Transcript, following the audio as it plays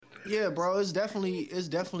Yeah, bro, it's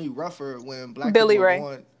definitely rougher when black Billy people are Ray.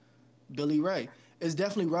 going Billy Ray. It's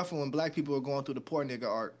definitely rougher when black people are going through the poor nigga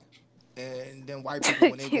arc, and then white people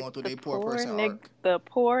when they going through the their poor poor person nigga, arc. the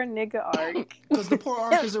poor nigga arc. Cause the poor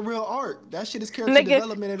arc is a real arc. That shit is character Nigga,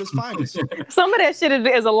 development at its finest. some of that shit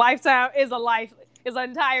is a lifetime, is an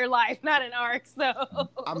entire life, not an arc. So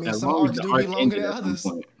I mean, As some long as arcs the do be arc longer ended than at some others.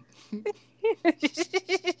 point.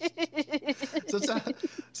 sometimes,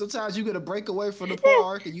 sometimes you get a break away from the poor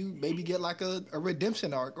arc, and you maybe get like a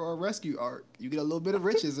redemption arc or a rescue arc. You get a little bit of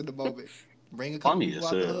riches in the moment. Bring a couple Funny people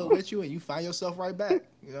as out the hood hell. with you, and you find yourself right back.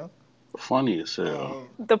 Funny as hell.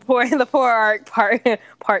 the poor arc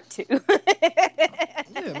part two.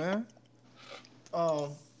 Yeah, man.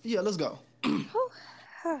 Yeah, let's go.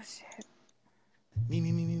 Oh shit. Me.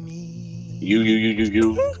 You.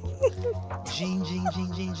 Gene.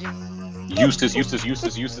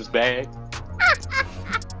 Eustace bag.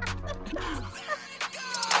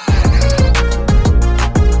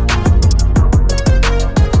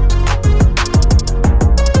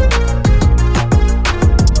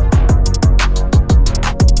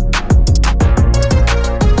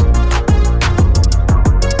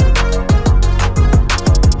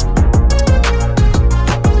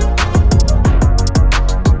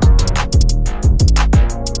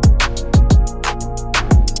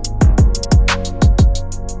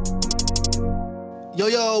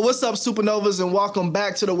 Yo, what's up, Supernovas, and welcome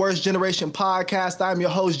back to the Worst Generation Podcast. I'm your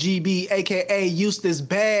host, GB, aka Eustace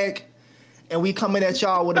Bag, and we coming at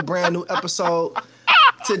y'all with a brand new episode.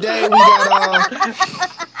 Today we got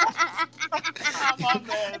My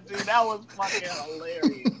bad, G. That was fucking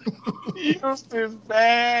hilarious. Eustace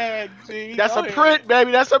bag, G. That's a print,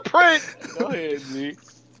 baby. That's a print. Go ahead, G.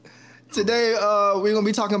 Today we're gonna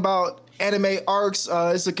be talking about anime arcs.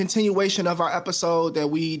 It's a continuation of our episode that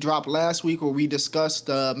we dropped last week, where we discussed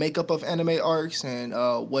the makeup of anime arcs and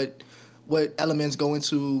what elements go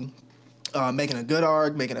into making a good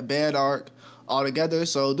arc, making a bad arc, all together.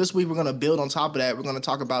 So this week we're gonna build on top of that. We're gonna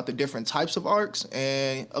talk about the different types of arcs,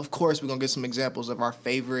 and of course we're gonna get some examples of our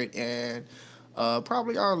favorite and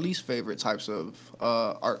probably our least favorite types of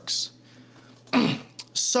arcs.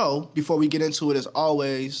 So before we get into it, as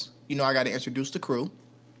always, I got to introduce the crew.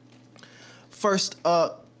 First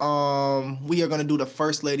up, we are going to do the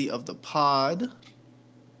first lady of the pod,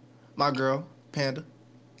 my girl, Panda.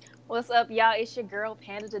 What's up, y'all? It's your girl,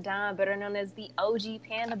 Panda Dadon, better known as the OG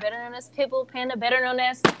Panda, better known as Pitbull Panda, better known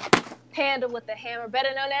as Panda with the Hammer,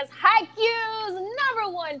 better known as Haikyuu's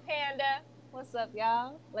 #1 Panda. What's up,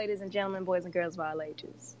 y'all? Ladies and gentlemen, boys and girls of all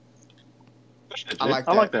ages. I like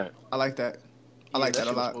that. I like that. I like that. I like that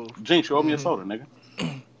a lot. Jinx, you owe me a soda, nigga.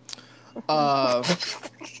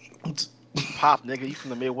 Pop, nigga. You from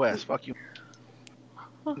the Midwest. Fuck you.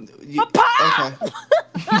 Okay.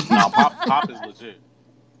 No, pop is legit.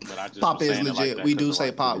 But I just Pop was is saying it legit. like that we 'cause do of, say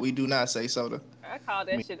like, pop. We do not say soda. I call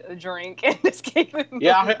that shit a drink and this game.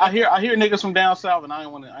 Yeah, I hear niggas from down south, and I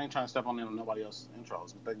ain't trying to step on nobody else's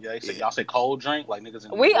intros. But yeah, y'all say cold drink, like niggas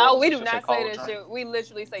in We New do Orleans not say cold that drink. shit. We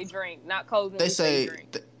literally say drink, not cold. They say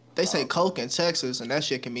drink. they say Coke in Texas, and that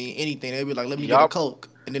shit can mean anything. They'll be like, "Let me get a Yup. Coke,"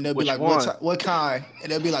 and then they'll be Which like, one? "What kind?"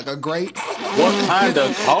 And they'll be like, "A grape." What kind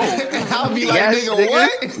of cold? I'll be like, Yes, "Nigga,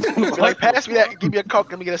 nigga. what?" Like, pass me that. Give me a Coke.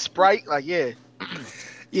 Let me get a Sprite. Like, yeah.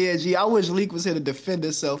 Yeah, G, I wish Leak was here to defend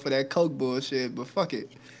himself for that Coke bullshit, but fuck it.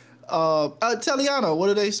 Teliano, what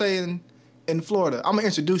do they say in Florida? I'm gonna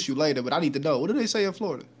introduce you later, but I need to know. What do they say in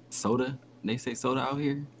Florida? Soda? They say soda out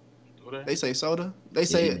here? They say soda. They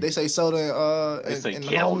say soda. They say in the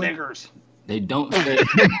kill homeland. niggers. They don't say.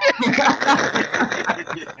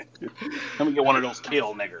 Let me get one of those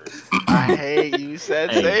kill niggers. I hate you,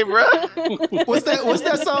 Sensei, Hey. bro. What's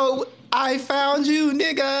that song? I found you, Bro,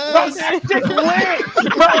 niggas. that shit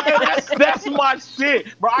lit. Bro, that's my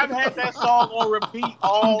shit. Bro, I've had that song on repeat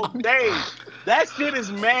all day. That shit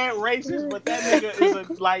is mad racist, but that nigga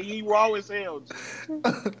is like he raw as hell.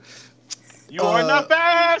 You are not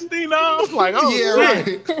fast enough. Like, oh yeah,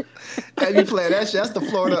 shit. right. Have you played that shit? That's the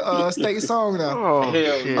Florida state song now. Oh, Hell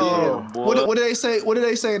shit. yeah. boy. What do they say? What do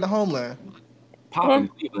they say in the homeland? Pop in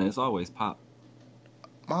Cleveland. It's always pop.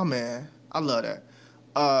 My man, I love that.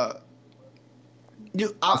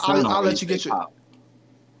 Son I'll always let you get say your. pop.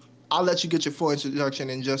 I'll let you get your full introduction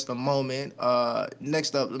in just a moment.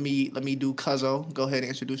 Next up, let me do Cuzzo. Go ahead and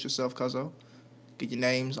introduce yourself, Cuzzo. Get your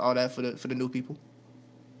names, all that for the new people.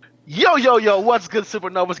 Yo, what's good,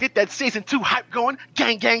 Supernovas? Get that season 2 hype going.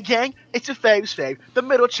 Gang. It's your fave's fave, the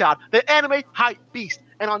middle child, the anime hype beast.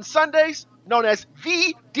 And on Sundays, known as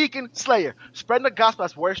the Deacon Slayer, spreading the gospel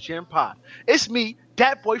as Worst Gen Pod. It's me,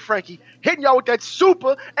 Dat Boy Frankie, hitting y'all with that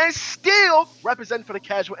super and still representing for the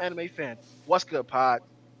casual anime fan. What's good, Pod?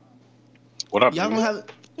 What up, Y'all dude?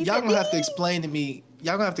 gonna have to explain to me.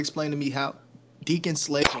 Y'all gonna have to explain to me how Deacon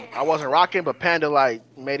Slade. I wasn't rocking, but Panda like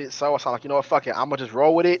made it so. I was like, you know what, fuck it. I'm gonna just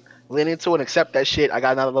roll with it, lean into it, and accept that shit. I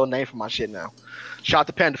got another little name for my shit now. Shout out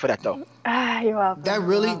to Panda for that though. You're welcome. That You're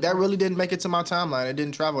really welcome. didn't make it to my timeline. It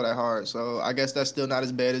didn't travel that hard, so I guess that's still not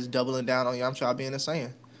as bad as doubling down on Yamcha being a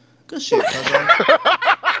Saiyan. Good shit, Cuzzo.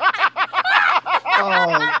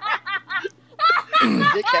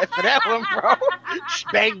 Dickhead for that one, bro.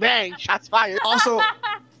 Bang bang, shots fired. Also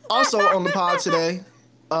on the pod today,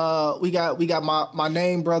 we got my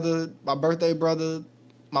name brother, my birthday brother,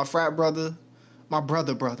 my frat brother, my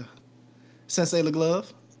brother, Sensei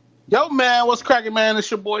LeGlove. Yo, man, what's cracking, man?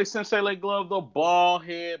 It's your boy Sensei Lake Glove, the bald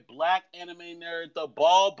head, black anime nerd, the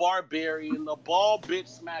bald barbarian, the bald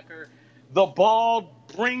bitch smacker, the bald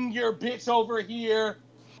bring your bitch over here,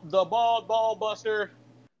 the bald ball buster,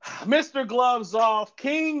 Mr. Gloves Off,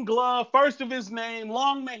 King Glove, first of his name,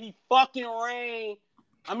 long may he fucking reign.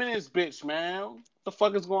 I'm in this bitch, man. What the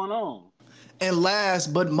fuck is going on? And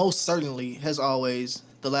last but most certainly, as always,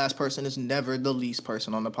 the last person is never the least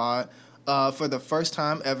person on the pod. For the first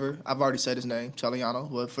time ever, I've already said his name,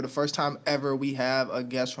 Cheliano, but for the first time ever, we have a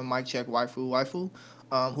guest from Mic Check Waifu,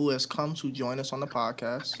 who has come to join us on the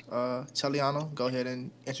podcast. Cheliano, go ahead and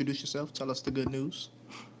introduce yourself. Tell us the good news.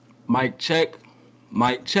 Mic check.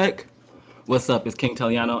 What's up? It's King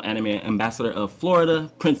Teliano, anime ambassador of Florida,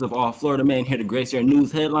 prince of all Florida men, here to grace your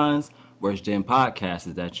news headlines. Worst Gen Podcast,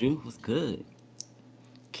 is that you? What's good?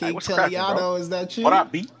 King what's cracking, Cheliano, bro? is that you? What up,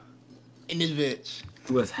 B? In this bitch.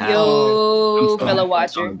 What's happening? Yo, I'm so fellow happy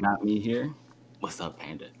watcher. y'all got me here. What's up,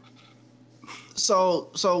 Panda? So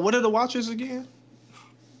what are the watchers again?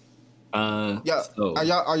 Yeah, So, are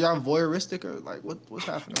y'all voyeuristic or like what's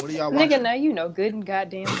happening? What are y'all watching? Nigga, now you know good and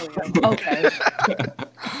goddamn well. Okay.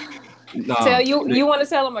 no, Tell you want to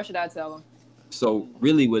tell him or should I tell him? So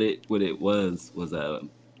really, what it was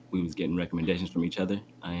we was getting recommendations from each other,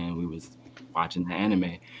 and we was watching the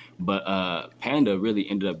anime. But Panda really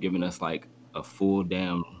ended up giving us like a full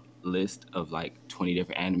damn list of like 20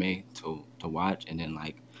 different anime to watch, and then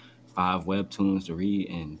like 5 webtoons to read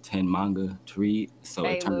and 10 manga to read. So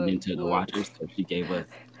Hey, it turned look, into the look. Watchers. So she gave us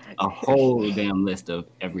a whole damn list of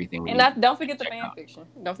everything. And don't forget the fan out. fiction.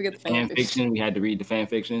 Don't forget the Fan fan fiction. fiction. We had to read the fan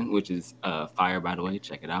fiction, which is fire, by the way.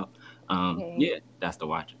 Check it out. Okay. Yeah, that's the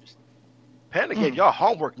Watchers. Panda gave y'all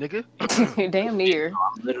homework, nigga. Damn near.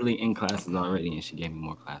 I'm literally in classes already, and she gave me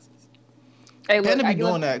more classes. Hey, look, Panda I be give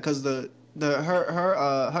doing that because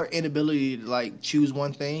her inability to like choose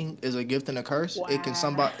one thing is a gift and a curse. Wow. It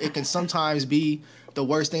can sometimes be the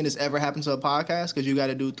worst thing that's ever happened to a podcast because you got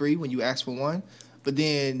to do 3 when you ask for 1. But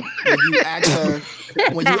then when you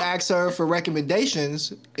ask her for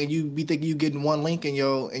recommendations and you be thinking you getting 1 link in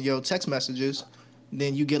your text messages,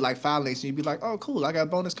 then you get like 5 links and you be like, oh cool, I got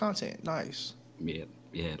bonus content, nice. Yeah,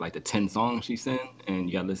 like the 10 songs she sent, and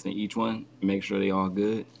you gotta listen to each one, make sure they all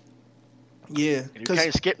good. Yeah, You because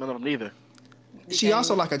can't skip none of them neither. she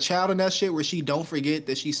also like a child in that shit where she don't forget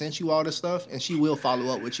that she sent you all this stuff and she will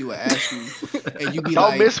follow up with you and ask you and you be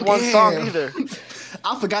Don't like, miss one song "Damn, either.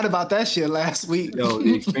 I forgot about that shit last week." Yo,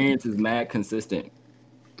 the experience is mad consistent.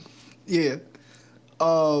 Yeah.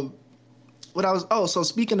 So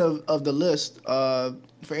speaking of the list,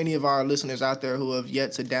 for any of our listeners out there who have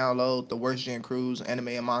yet to download the Worst Gen Cruise anime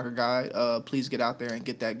and manga guide, please get out there and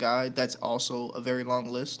get that guide. That's also a very long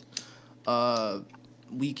list.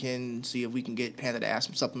 We can see if we can get Panda to add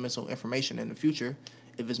some supplemental information in the future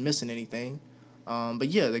if it's missing anything. But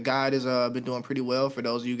yeah, the guide has been doing pretty well for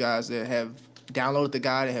those of you guys that have downloaded the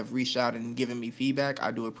guide and have reached out and given me feedback.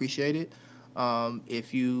 I do appreciate it.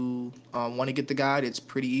 If you want to get the guide, it's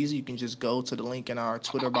pretty easy. You can just go to the link in our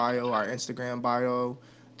Twitter bio, our Instagram bio,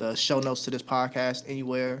 the show notes to this podcast,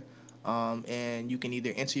 anywhere. And you can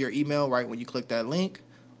either enter your email right when you click that link,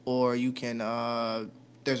 or you can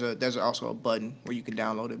there's also a button where you can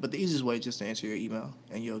download it. But the easiest way is just to enter your email,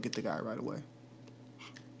 and you'll get the guide right away.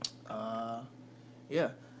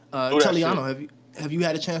 Teliano, have you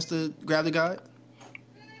had a chance to grab the guide?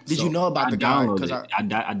 Did you know about the guide? Because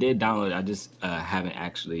I did download it. I just haven't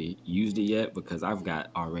actually used it yet because I've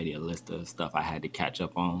got already a list of stuff I had to catch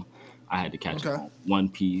up on. I had to catch up on One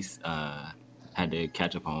Piece. Had to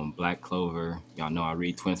catch up on Black Clover. Y'all know I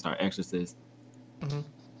read Twin Star Exorcist. Mhm.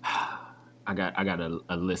 I got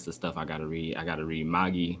a list of stuff I gotta read. I gotta read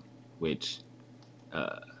Magi, which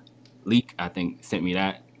Leak I think sent me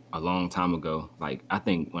that a long time ago. Like I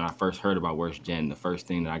think when I first heard about Worst Gen, the first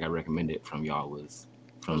thing that I got recommended from y'all was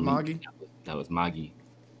from Magi? That was Magi.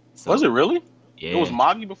 So, Was it really? Yeah. It was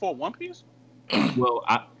Magi before One Piece? Well,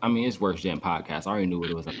 I mean, it's Worst Gen Podcast. I already knew what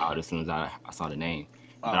it was about as soon as I saw the name.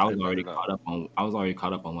 But I was already caught up on. I was already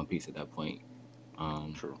caught up on One Piece at that point.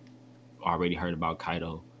 True. Already heard about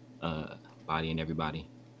Kaido, bodying everybody.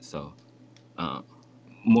 So,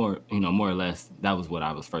 more or less, that was what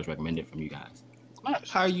I was first recommended from you guys. Smash.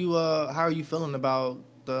 How are you feeling about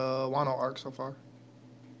the Wano arc so far?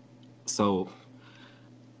 So,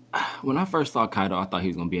 when I first saw Kaido, I thought he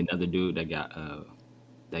was gonna be another dude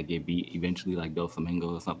that get beat eventually, like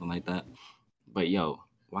Doflamingo or something like that. But yo,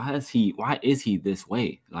 why is he this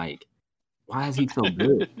way? Like, why is he so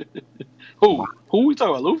good? Who we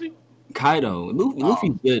talking about? Luffy? Kaido,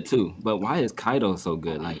 Luffy's good too, but why is Kaido so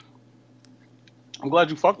good? Like, I'm glad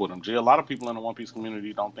you fuck with him, G. A lot of people in the One Piece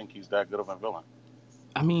community don't think he's that good of a villain.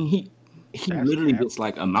 I mean, he literally gets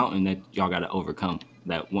like a mountain that y'all got to overcome.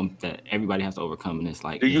 That everybody has to overcome, and it's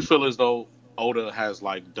like. Do you feel as though Oda has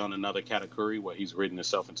like done another Katakuri where he's written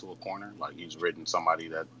himself into a corner? Like he's written somebody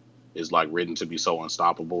that is like written to be so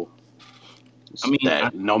unstoppable. I mean,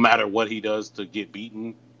 that no matter what he does to get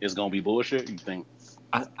beaten is gonna be bullshit. You think?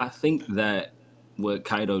 I think that what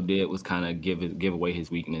Kaido did was kind of give away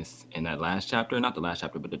his weakness in that last chapter, not the last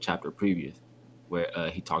chapter, but the chapter previous, where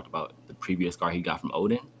he talked about the previous scar he got from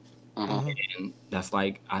Odin, and that's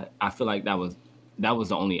like I feel like that was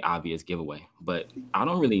the only obvious giveaway, but I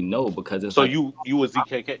don't really know because it's so like, you was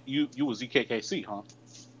ZKK you was ZKKC, huh?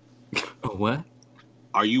 What?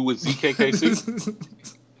 Are you with ZKKC?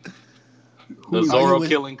 The Zoro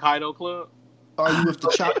killing Kaido club? Are you with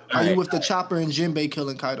the Are you with the Chopper and Jinbei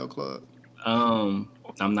killing Kaido club? I'm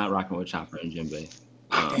not rocking with Chopper and Jinbei.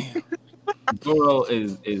 Zoro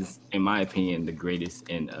is in my opinion the greatest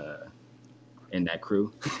in that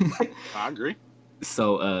crew. I agree.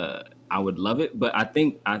 So I would love it, but I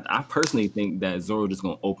personally think that Zoro just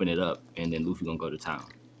gonna open it up and then Luffy gonna go to town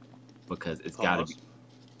because it's gotta be.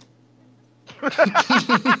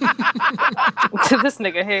 This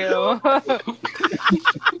nigga hell.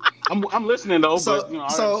 I'm listening though, So,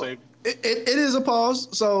 but so it is a pause.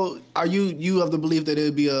 So are you of the belief that it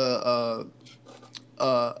would be a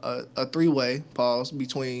three-way pause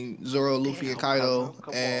between Zoro, Luffy, and Kaido,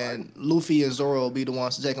 and Luffy and Zoro will be the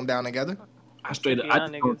ones to take them down together? I just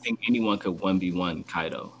don't think anyone could 1v1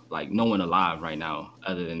 Kaido. Like no one alive right now,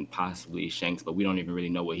 other than possibly Shanks, but we don't even really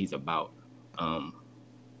know what he's about.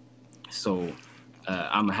 So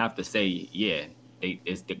I'm gonna have to say, yeah,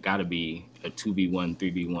 it's got to be a 2v1,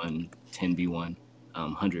 3v1, 10v1,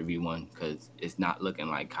 100v1, because it's not looking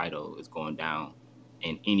like Kaido is going down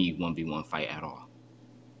in any 1v1 fight at all.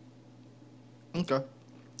 Okay.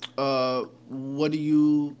 What do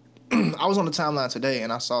you? I was on the timeline today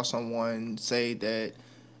and I saw someone say that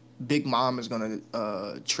Big Mom is gonna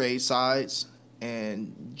trade sides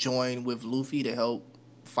and join with Luffy to help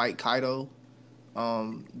fight Kaido,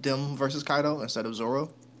 them versus Kaido instead of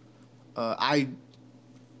Zoro. I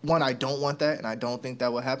don't want that, and I don't think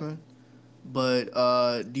that would happen. But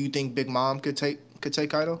do you think Big Mom could take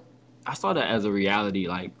Kaido? I saw that as a reality,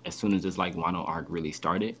 like as soon as this like Wano arc really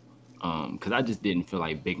started, because I just didn't feel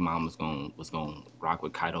like Big Mom was going rock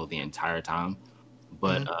with Kaido the entire time.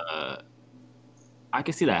 But I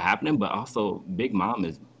could see that happening. But also, Big Mom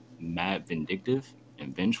is mad vindictive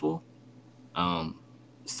and vengeful.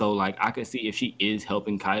 So like I could see if she is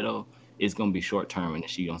helping Kaido, it's gonna be short term, and then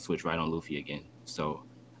she gonna switch right on Luffy again. So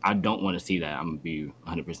I don't want to see that. I'm gonna be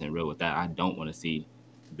 100% real with that. I don't want to see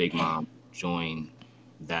Big Mom join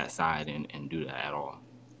that side and do that at all.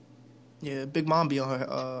 Yeah, Big Mom be on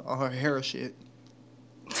her hair shit.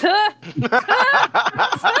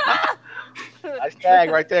 Nice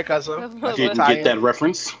tag right there, cousin. Didn't get that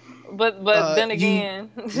reference. But then again,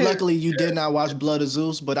 Luckily you did not watch Blood of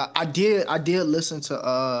Zeus, but I did listen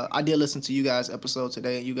to you guys' episode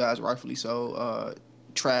today, and you guys rightfully so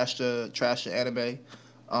trashed the anime.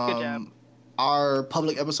 Good job. Our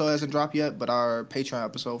public episode hasn't dropped yet, but our Patreon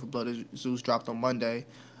episode for Blood of Zeus dropped on Monday.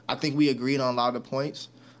 I think we agreed on a lot of the points.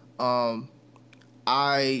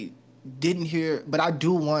 I didn't hear, but I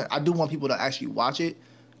do want people to actually watch it,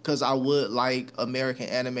 because I would like American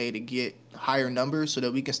anime to get higher numbers so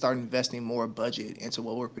that we can start investing more budget into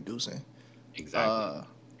what we're producing. Exactly.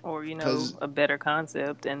 Or, a better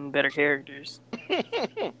concept and better characters.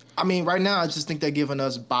 I mean, right now, I just think they're giving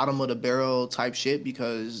us bottom of the barrel type shit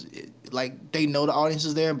because, they know the audience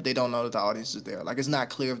is there, but they don't know that the audience is there. Like, it's not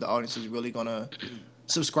clear if the audience is really gonna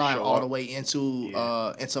subscribe all the way into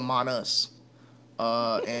Manus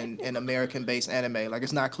and American-based anime. Like,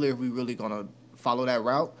 it's not clear if we really gonna follow that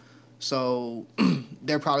route. So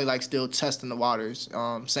they're probably still testing the waters.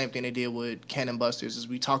 Same thing they did with Cannon Busters, as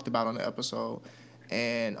we talked about on the episode.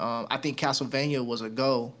 And I think Castlevania was a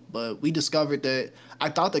go, but we discovered that I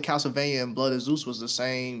thought that Castlevania and Blood of Zeus was the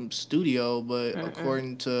same studio, but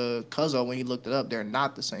according to Cuzzo, when he looked it up, they're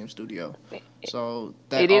not the same studio. So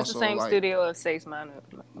that It is the also, same like, studio as Six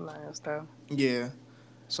Minus though. yeah.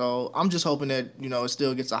 So I'm just hoping that it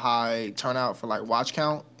still gets a high turnout for like watch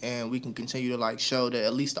count, and we can continue to like show that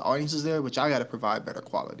at least the audience is there. But y'all got to provide better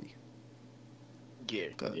quality.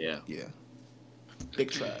 Yeah. Yeah.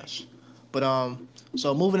 Big trash. But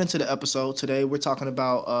so moving into the episode today, we're talking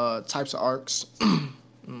about types of arcs.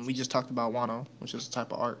 We just talked about Wano, which is a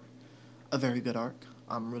type of arc, a very good arc.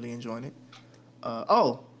 I'm really enjoying it.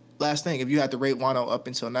 Last thing, if you had to rate Wano up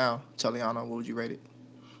until now, Teliano, what would you rate it?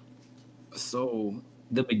 So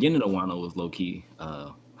the beginning of Wano was low key,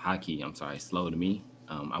 high key. I'm sorry, slow to me.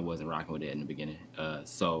 I wasn't rocking with it in the beginning.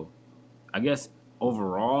 So I guess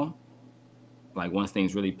overall, like once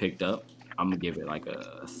things really picked up, I'm gonna give it like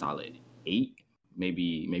a solid 8,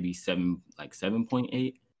 maybe 7, like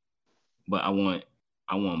 7.8. But I want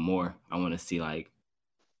more. I want to see I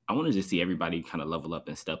want to just see everybody kind of level up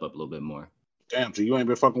and step up a little bit more. Damn, so you ain't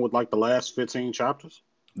been fucking with like the last 15 chapters?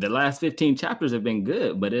 The last 15 chapters have been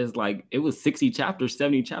good, but it's like it was 60 chapters,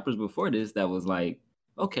 70 chapters before this that was like,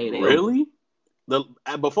 okay, really?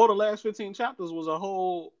 Before the last 15 chapters was a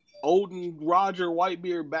whole Odin Roger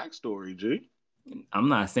Whitebeard backstory, G. I'm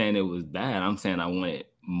not saying it was bad. I'm saying I wanted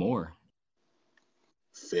more.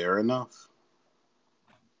 Fair enough.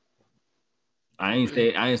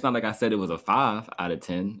 It's not like I said it was a 5 out of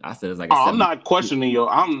 10. I said it's like I'm not questioning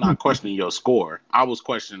your score. I was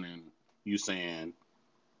questioning you saying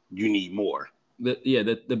you need more.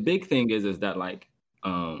 The big thing is that like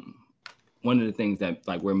one of the things that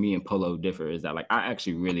like where me and Polo differ is that like I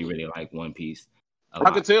actually really, really like One Piece. I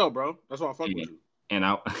could tell, bro. That's why I fuck with you. And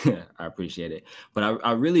I I appreciate it. But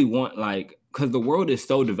I really want like because the world is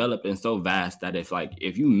so developed and so vast that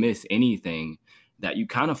if you miss anything, that you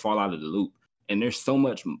kind of fall out of the loop. And there's so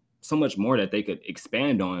much more that they could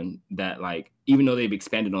expand on that, like, even though they've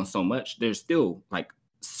expanded on so much, there's still like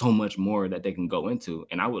so much more that they can go into.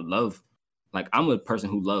 And I would love, like, I'm a person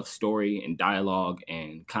who loves story and dialogue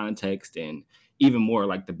and context and even more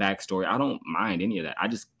like the backstory. I don't mind any of that. I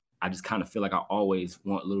just kind of feel like I always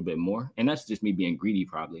want a little bit more. And that's just me being greedy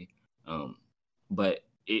probably. But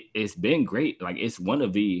it's been great. Like it's one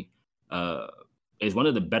of the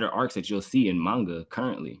better arcs that you'll see in manga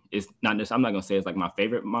currently. It's not just, I'm not going to say it's like my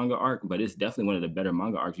favorite manga arc, but it's definitely one of the better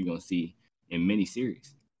manga arcs you're going to see in many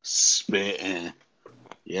series. Spitting.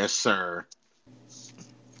 Yes, sir.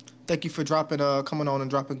 Thank you for coming on and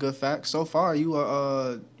dropping good facts. So far, you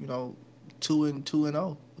are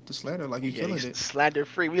 2-0 with the slander. Like you killing it. Slander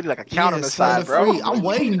free. We need like a count on the side, bro. Free. I'm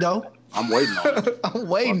waiting though. I'm waiting on it. I'm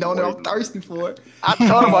waiting on it. I'm thirsty for it. I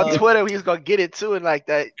told him on Twitter he was gonna get it too, and like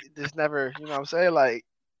that, just never. You know what I'm saying? Like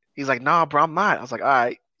he's like, nah, bro, I'm not. I was like, all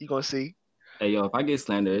right, you gonna see. Hey, yo, if I get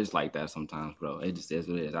slander, it's like that sometimes, bro. It just is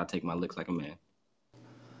what it is. I take my licks like a man.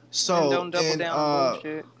 So and don't double down on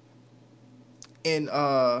bullshit. And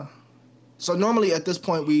so normally at this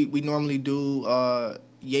point we normally do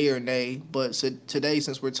yay or nay, but so today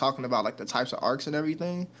since we're talking about like the types of arcs and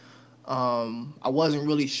everything, I wasn't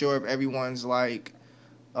really sure if everyone's like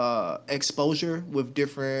exposure with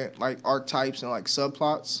different like archetypes and like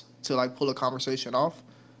subplots to like pull a conversation off.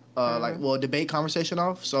 Debate conversation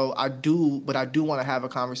off. So I do want to have a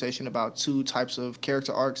conversation about 2 types of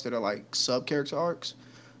character arcs that are like sub character arcs.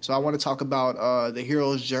 So I want to talk about the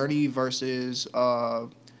hero's journey versus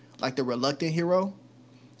like the reluctant hero,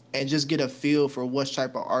 and just get a feel for what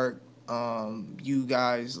type of arc you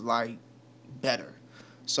guys like better.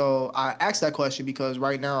 So I asked that question because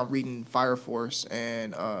right now I'm reading Fire Force,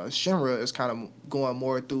 and Shinra is kind of going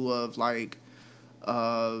more through of like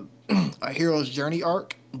a hero's journey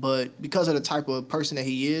arc, but because of the type of person that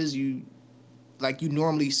he is, you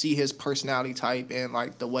normally see his personality type and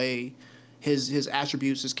like the way his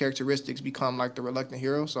attributes, his characteristics become like the reluctant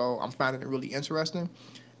hero. So I'm finding it really interesting,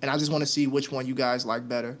 and I just want to see which one you guys like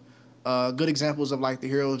better. Good examples of like the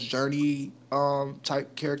hero's journey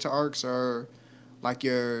type character arcs are like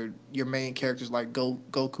your main characters like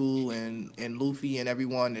Goku and Luffy and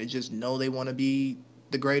everyone that just know they want to be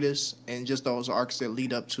the greatest, and just those arcs that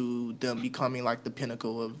lead up to them becoming like the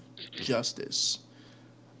pinnacle of justice,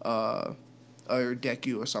 or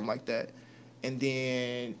Deku or something like that. And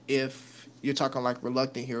then if you're talking like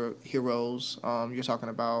reluctant heroes, you're talking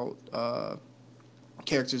about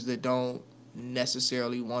characters that don't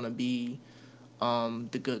necessarily want to be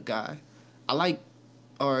the good guy.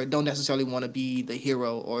 Or don't necessarily want to be the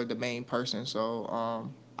hero or the main person.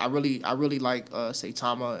 So I really like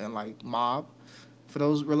Saitama and like Mob for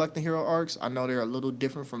those reluctant hero arcs. I know they're a little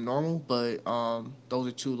different from normal, but those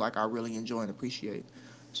are two like I really enjoy and appreciate.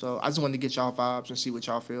 So I just wanted to get y'all vibes and see what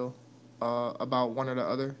y'all feel about one or the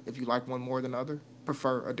other. If you like one more than the other,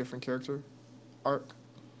 prefer a different character arc.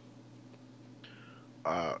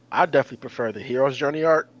 I definitely prefer the hero's journey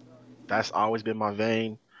arc. That's always been my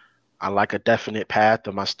vein. I like a definite path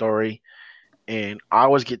of my story, and I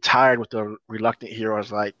always get tired with the reluctant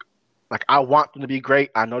heroes. Like I want them to be great.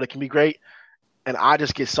 I know they can be great, and I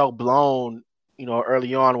just get so blown,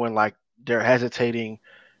 early on when like they're hesitating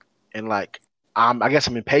and like I guess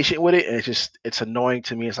I'm impatient with it, and it's annoying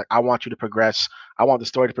to me. It's like I want you to progress. I want the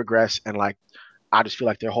story to progress, and like I just feel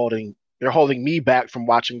like they're holding me back from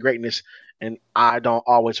watching greatness, and I don't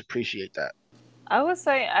always appreciate that. I would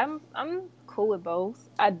say I'm cool with both.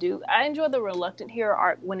 I enjoy the reluctant hero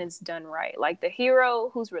arc when it's done right. Like the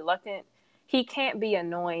hero who's reluctant, he can't be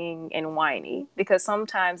annoying and whiny because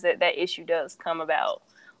sometimes that issue does come about.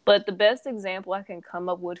 But the best example I can come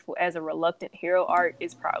up with as a reluctant hero arc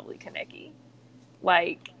is probably Kaneki.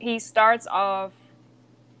 Like he starts off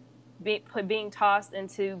being tossed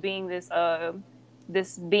into being this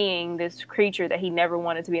creature that he never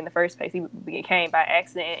wanted to be in the first place. He became by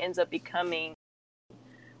accident and ends up becoming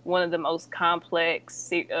one of the most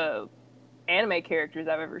complex anime characters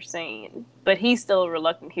I've ever seen. But he's still a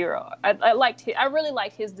reluctant hero. I really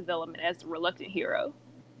liked his development as a reluctant hero.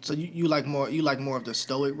 So you like more of the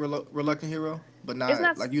stoic reluctant hero, but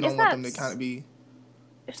not like you don't want them to kind of be.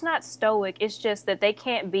 It's not stoic. It's just that they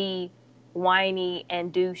can't be whiny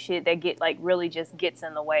and do shit that really just gets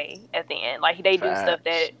in the way at the end. Like they do stuff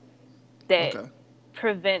that Okay.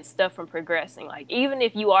 prevents stuff from progressing. Like even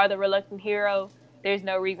if you are the reluctant hero, there's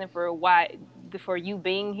no reason for you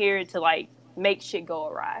being here to like make shit go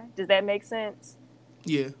awry. Does that make sense?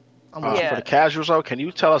 Yeah. I'm Yeah. For the casuals, though, can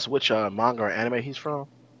you tell us which manga or anime he's from?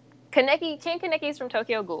 Ken Kaneki is from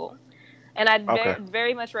Tokyo Ghoul. And I Okay.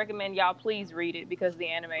 very much recommend y'all please read it because the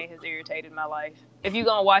anime has irritated my life. If you're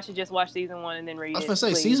gonna watch it, just watch season 1 and then read it. I was gonna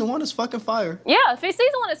say please. season 1 is fucking fire. Yeah, season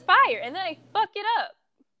 1 is fire, and then they fuck it up.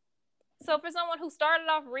 So for someone who started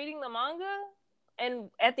off reading the manga, and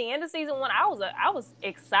at the end of season 1, I was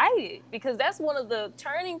excited because that's one of the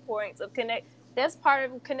turning points of Connect. That's part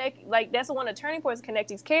of Connect. Like that's one of the turning points of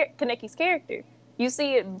Kaneki's character. You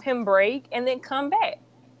see him break and then come back.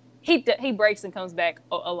 He breaks and comes back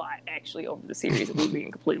a lot actually over the series. If we're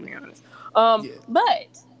being completely honest, Yeah.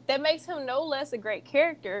 but that makes him no less a great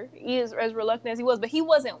character. He is as reluctant as he was, but he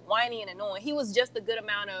wasn't whiny and annoying. He was just a good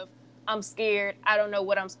amount of I'm scared. I don't know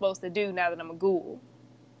what I'm supposed to do now that I'm a ghoul.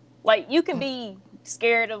 Like you can be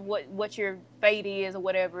scared of what your fate is or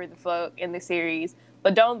whatever the fuck in the series,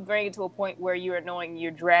 but don't bring it to a point where you're annoying.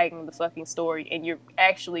 You're dragging the fucking story and you're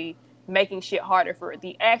actually making shit harder for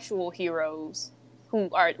the actual heroes who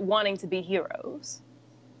are wanting to be heroes.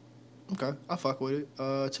 Okay, I fuck with it.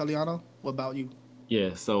 Cheliano, what about you?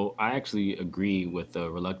 Yeah, so I actually agree with the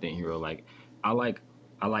reluctant hero. Like, I like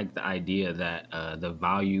I like the idea that the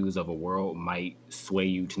values of a world might sway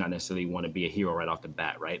you to not necessarily want to be a hero right off the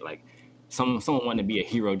bat, right? Like, someone wanting to be a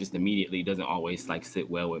hero just immediately doesn't always like sit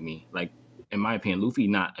well with me. Like, in my opinion, Luffy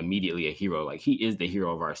not immediately a hero. Like, he is the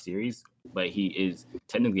hero of our series, but he is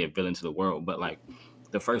technically a villain to the world. But like,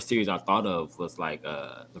 the first series I thought of was like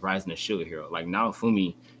the Rise of the Shield Hero. Like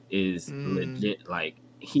Naofumi is legit. Like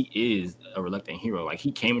he is a reluctant hero. Like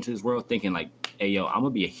he came into this world thinking like, "Hey yo, I'm gonna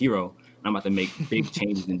be a hero. And I'm about to make big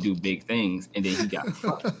changes and do big things." And then he got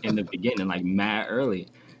fucked in the beginning, like mad early,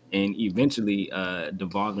 and eventually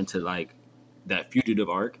devolved into like that fugitive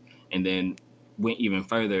arc, and then went even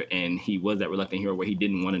further. And he was that reluctant hero where he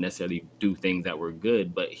didn't want to necessarily do things that were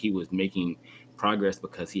good, but he was making progress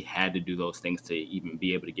because he had to do those things to even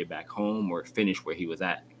be able to get back home or finish where he was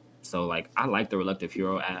at. So like I like the reluctant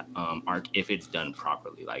hero arc if it's done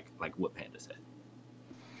properly, like what Panda said.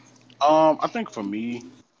 I think for me,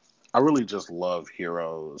 I really just love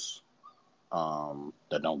heroes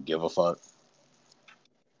that don't give a fuck.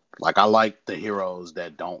 Like I like the heroes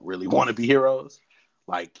that don't really want to be heroes,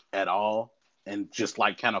 like at all, and just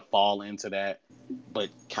like kind of fall into that, but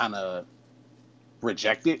kind of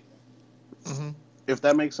reject it. If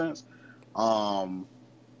that makes sense.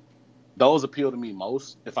 Those appeal to me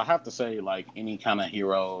most. If I have to say like any kind of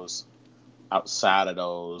heroes outside of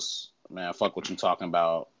those, man, fuck what you talking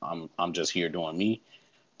about. I'm just here doing me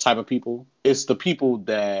type of people. It's the people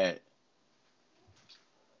that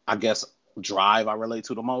I guess drive I relate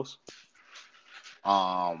to the most.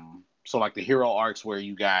 So like the hero arcs where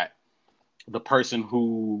you got the person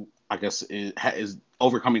who I guess is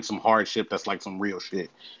overcoming some hardship that's like some real shit,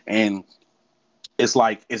 and it's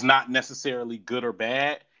like it's not necessarily good or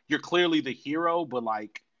bad. You're clearly the hero, but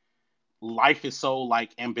like life is so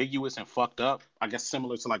like ambiguous and fucked up. I guess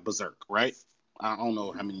similar to like Berserk, right? I don't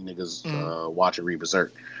know how many niggas watch or read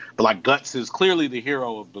Berserk, but like Guts is clearly the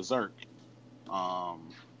hero of Berserk.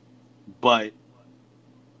 But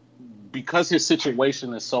because his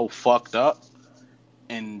situation is so fucked up,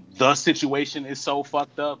 and the situation is so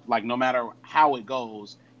fucked up, like no matter how it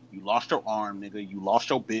goes, you lost your arm, nigga. You lost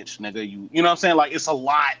your bitch, nigga. You know what I'm saying? Like it's a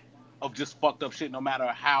lot of just fucked up shit. No matter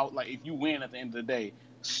how, like if you win at the end of the day,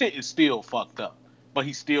 shit is still fucked up. But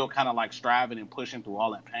he's still kind of like striving and pushing through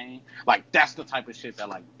all that pain. Like that's the type of shit that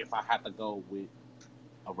like if I had to go with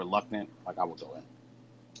a reluctant, like I would go in,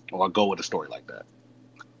 or I'd go with a story like that.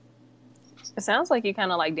 It sounds like you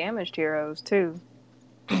kind of like Damaged Heroes too.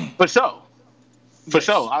 For sure. For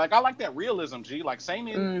sure. I like that realism, G. Like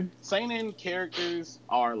seinen characters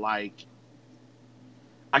are like,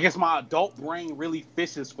 I guess my adult brain really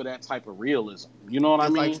fishes for that type of realism. You know what I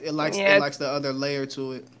mean? It likes the other layer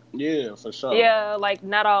to it. Yeah, for sure. Yeah, like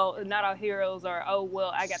not all heroes are. Oh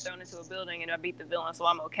well, I got thrown into a building and I beat the villain, so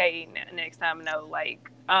I'm okay. Next time, no,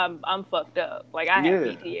 like I'm fucked up. Like I have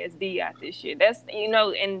PTSD at this shit. That's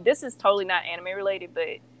and this is totally not anime related,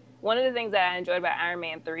 but one of the things that I enjoyed about Iron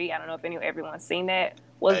Man 3, I don't know if everyone's seen that,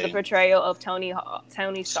 was the portrayal of Tony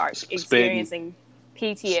Stark experiencing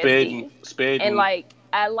PTSD. And like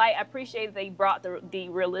I appreciate they brought the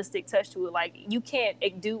realistic touch to it. Like you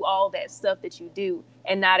can't do all that stuff that you do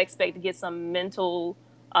and not expect to get some mental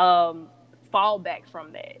fallback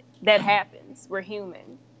from that. That happens. We're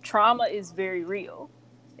human. Trauma is very real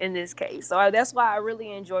in this case. So that's why I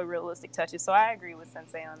really enjoy realistic touches. So I agree with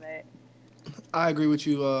Sensei on that. I agree with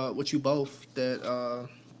you both that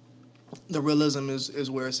the realism is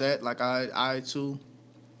where it's at. Like I too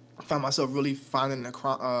find myself really finding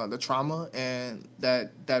the trauma and that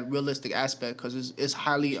realistic aspect, because it's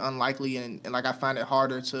highly unlikely and like I find it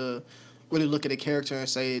harder to really look at a character and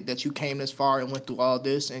say that you came this far and went through all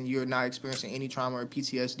this and you're not experiencing any trauma or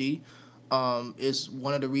PTSD. Is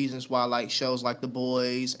one of the reasons why like shows like The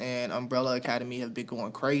Boys and Umbrella Academy have been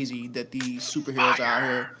going crazy, that these superheroes are out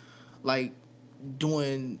here like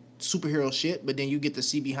doing superhero shit, but then you get to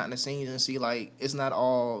see behind the scenes and see like it's not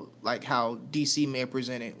all like how DC may have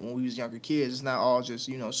presented when we was younger kids. It's not all just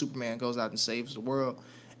Superman goes out and saves the world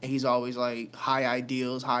and he's always like high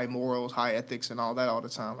ideals, high morals, high ethics and all that all the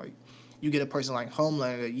time. Like you get a person like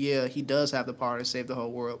Homelander, yeah, he does have the power to save the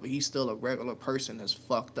whole world, but he's still a regular person that's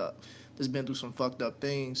fucked up, that's been through some fucked up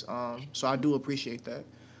things. So I do appreciate that.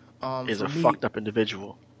 Is a fucked up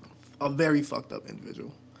individual. A very fucked up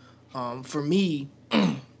individual. For me,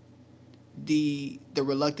 the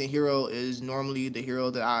reluctant hero is normally the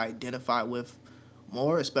hero that I identify with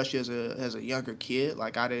more, especially as a younger kid.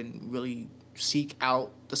 Like I didn't really seek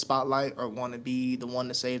out the spotlight or want to be the one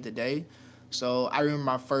to save the day. So I remember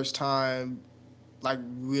my first time like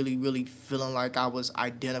really, really feeling like I was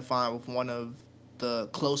identifying with one of the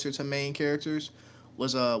closer to main characters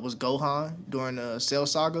was Gohan during the Cell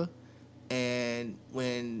Saga. And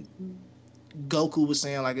when Goku was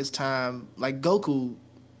saying like it's time, like Goku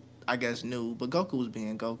I guess knew, but Goku was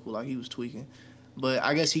being Goku, like he was tweaking. But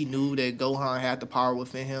I guess he knew that Gohan had the power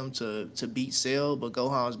within him to beat Cell, but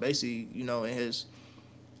Gohan was basically, in his,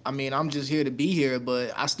 I'm just here to be here,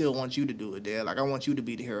 but I still want you to do it, Dad. Like, I want you to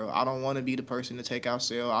be the hero. I don't want to be the person to take out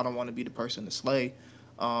Cell. I don't want to be the person to slay.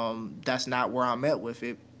 That's not where I'm at with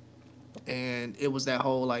it. And it was that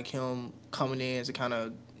whole, like, him coming in to kind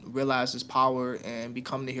of realize his power and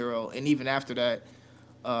become the hero. And even after that,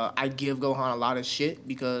 I give Gohan a lot of shit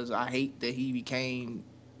because I hate that he became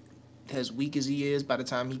as weak as he is by the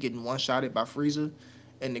time he getting one-shotted by Frieza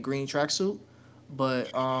in the green tracksuit.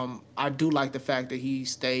 But I do like the fact that he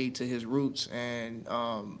stayed to his roots and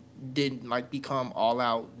didn't like become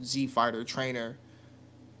all-out Z-Fighter trainer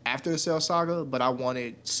after the Cell Saga, but I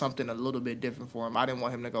wanted something a little bit different for him. I didn't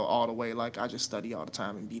want him to go all the way like I just study all the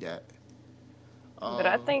time and be that. But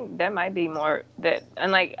I think that might be more that,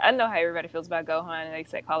 and like I know how everybody feels about Gohan and they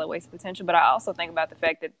say call it waste of potential, but I also think about the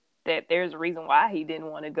fact that there's a reason why he didn't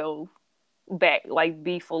want to go back, like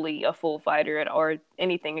be fully a full fighter or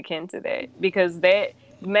anything akin to that, because that,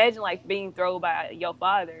 imagine like being thrown by your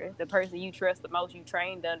father, the person you trust the most, you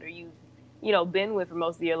trained under, you been with for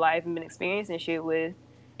most of your life and been experiencing shit with,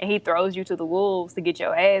 and he throws you to the wolves to get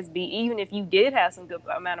your ass beat, even if you did have some good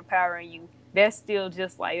amount of power in you. That's still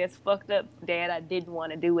just like, that's fucked up, Dad. I didn't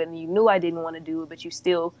want to do it, and you knew I didn't want to do it, but you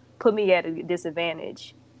still put me at a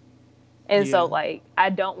disadvantage. And so, like, I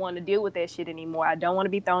don't want to deal with that shit anymore. I don't want to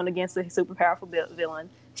be thrown against a super powerful villain.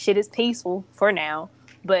 Shit is peaceful for now,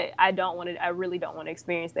 but I really don't want to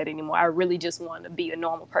experience that anymore. I really just want to be a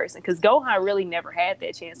normal person. Because Gohan really never had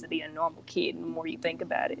that chance to be a normal kid the more you think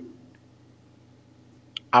about it.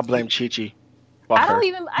 I blame Chi Chi. I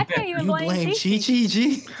can't even You blame blame Chi Chi Chi. Chi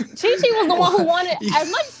G? Chi Chi was the one who wanted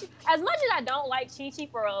as much as I don't like Chi Chi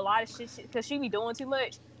for a lot of shit because she be doing too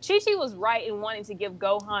much. Chi Chi was right in wanting to give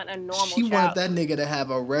Gohan a normal She child. wanted that nigga to have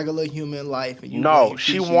a regular human life, and you No, blame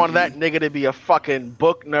she Chi Chi wanted G. that nigga to be a fucking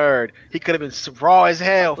book nerd. He could have been raw as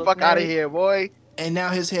hell. book Fuck out of nerd. here, boy. And now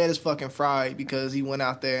his head is fucking fried because he went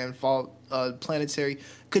out there and fought planetary.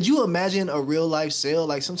 Could you imagine a real life Cell?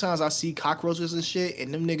 Like sometimes I see cockroaches and shit,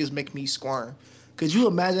 and them niggas make me squirm. Could you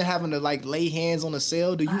imagine having to like lay hands on a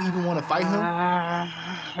Cell? Do you even want to fight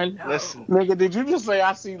him? No. Listen. Nigga, did you just say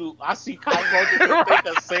I see cockroaches and think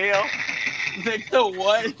of Cell? Nigga,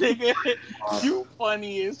 what? Nigga, you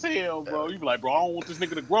funny as hell, bro. You be like, bro, I don't want this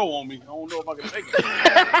nigga to grow on me. I don't know if I can take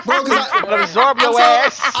it. Bro, because Gonna absorb your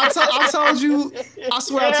ass. I told you, I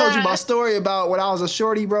swear I told you my story about when I was a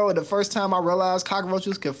shorty, bro, and the first time I realized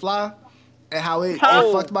cockroaches could fly and how it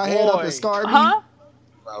fucked my head up and scarred me. Huh?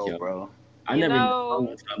 Yo, bro. I You never know-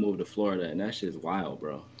 even until I moved to Florida, and that shit's wild,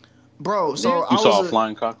 bro. Bro, so I You saw a was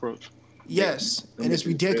flying cockroach? yes, Yeah. and it's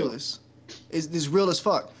ridiculous. It's real as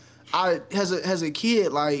fuck. I as a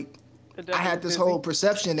kid, like I had this whole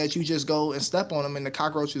perception that you just go and step on them and the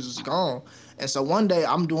cockroaches is gone. And so one day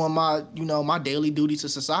I'm doing my, my daily duty to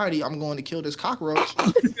society. I'm going to kill this cockroach.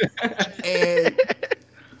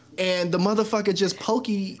 and the motherfucker just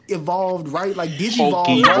Pokey evolved right, like Digivolved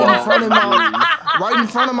Pokey right in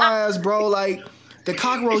front of my ass, bro. Like the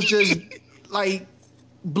cockroach just like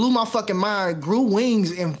blew my fucking mind, grew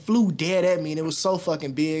wings and flew dead at me, and it was so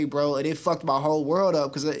fucking big, bro, and it fucked my whole world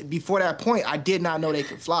up because before that point I did not know they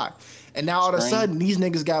could fly. And now all of a sudden these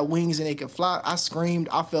niggas got wings and they can fly. I screamed,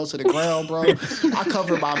 I fell to the ground, bro. I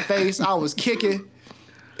covered my face, I was kicking,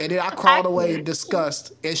 and then I crawled away in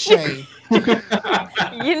disgust and shame.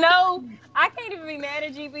 You know, I can't even be mad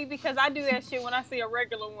at GB because I do that shit when I see a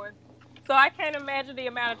regular one. So I can't imagine the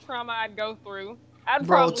amount of trauma I'd go through. I'd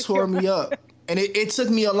Bro, probably tore me up. And it took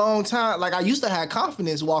me a long time. Like, I used to have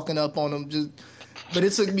confidence walking up on them, but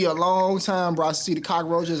it took me a long time, bro. I see the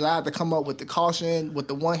cockroaches. I had to come up with the caution, with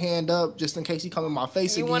the one hand up, just in case he come in my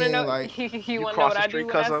face You again. want to know? Like, you want to know cross what the I street,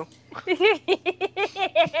 do?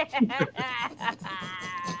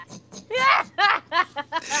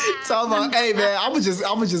 talking about, hey man, I'ma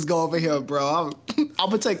just go over here, bro. I'm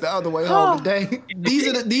gonna take the other way home today.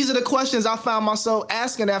 These are the questions I found myself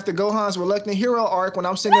asking after Gohan's Reluctant Hero arc when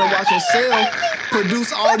I'm sitting there watching Cell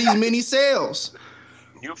produce all these mini cells.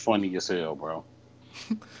 You funny as hell, bro.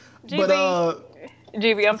 But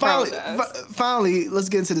GB, I'm finally, let's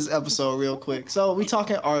get into this episode real quick. So we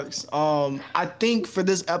talking arcs. I think for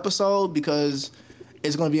this episode, because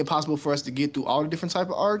it's going to be impossible for us to get through all the different type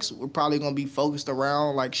of arcs, we're probably going to be focused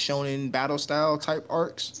around like shonen battle style type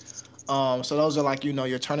arcs. So those are like,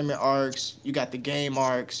 your tournament arcs. You got the game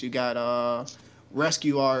arcs. You got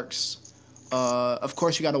rescue arcs. Of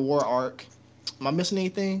course, you got a war arc. Am I missing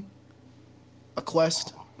anything? A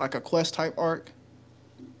quest type arc.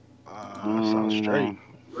 Sounds straight.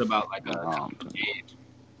 What about like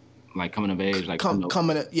coming of age, like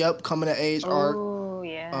coming of age arc. Oh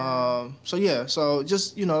yeah. So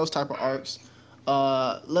just those type of arcs.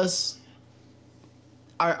 Are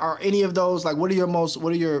any of those like what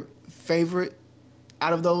are your favorite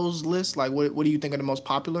out of those lists? Like what do you think are the most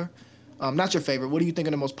popular? Not your favorite. What do you think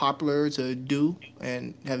are the most popular to do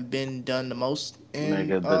and have been done the most in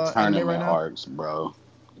Nigga, the anime tournament right now? arcs, bro.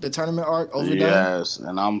 The tournament arc overdone. Yes,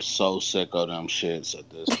 and I'm so sick of them shits at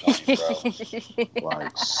this point, bro.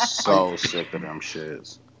 Like so sick of them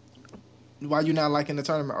shits. Why you not liking the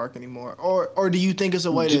tournament arc anymore? Or do you think it's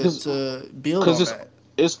a way to build on that?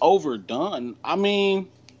 It's overdone. I mean,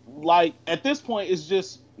 like at this point, it's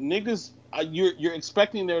just niggas. You're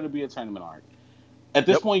expecting there to be a tournament arc. At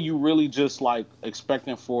this point, you really just like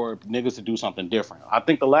expecting for niggas to do something different. I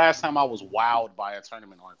think the last time I was wowed by a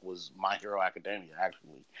tournament arc was My Hero Academia,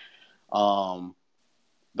 actually.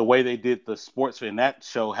 The way they did the sports, and that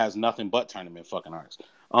show has nothing but tournament fucking arcs.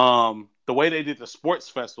 The way they did the sports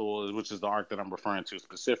festival, which is the arc that I'm referring to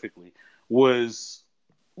specifically, was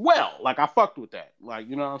like I fucked with that. Like,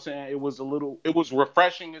 you know what I'm saying? It was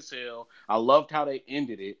refreshing as hell. I loved how they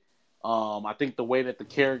ended it. I think the way that the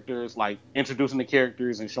characters, like introducing the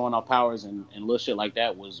characters and showing off powers and little shit like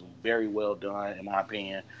that was very well done, in my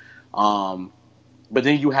opinion. But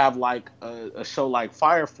then you have like a show like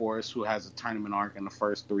Fire Force, who has a tournament arc in the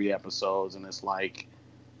first 3 episodes, and it's like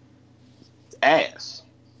ass.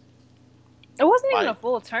 It wasn't even a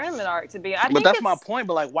full tournament arc to be. But that's my point.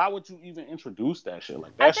 But like, why would you even introduce that shit?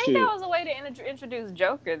 Like, I think that was a way to introduce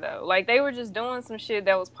Joker, though. Like they were just doing some shit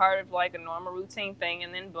that was part of like a normal routine thing,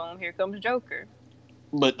 and then boom, here comes Joker.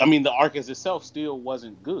 but I mean, the arc as itself still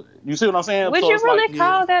wasn't good. You see what I'm saying? Would So you it's really like,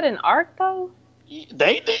 call that an arc though?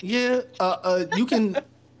 they did. Yeah,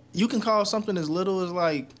 you can call something as little as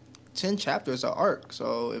like 10 chapters an arc.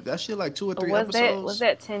 So if that shit like 2 or 3 episodes, Was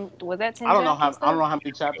that 10? Was that 10? I don't know how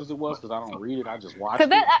many chapters it was because I don't read it. I just watched Because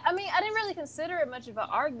it. that, I mean, I didn't really consider it much of an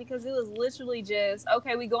arc because it was literally just,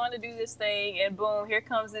 okay, we going to do this thing, and boom, here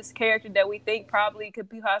comes this character that we think probably could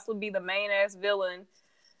possibly be the main ass villain,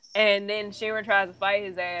 and then Shinra tries to fight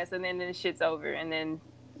his ass, and then the shit's over, and then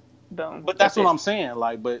boom. But that's what I'm saying.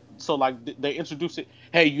 Like, but so like they introduce it.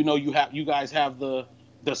 Hey, you know, you guys have the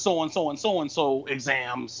so and so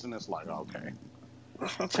exams, and it's like, okay.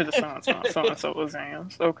 To the so and so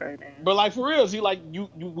exams. Okay, then. But like for real,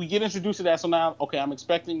 we get introduced to that. So now, okay, I'm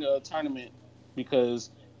expecting a tournament because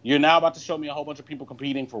you're now about to show me a whole bunch of people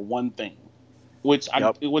competing for one thing, which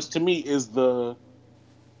to me is the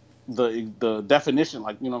definition,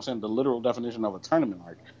 like, you know what I'm saying, the literal definition of a tournament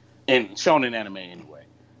arc, and shown in anime anyway.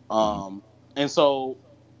 And so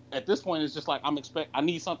at this point, it's just like I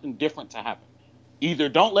need something different to happen. Either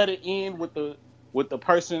don't let it end with the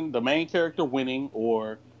person, the main character winning,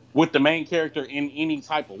 or with the main character in any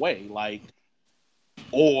type of way, like,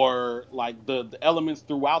 or like the elements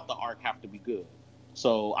throughout the arc have to be good.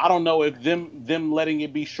 So I don't know if them letting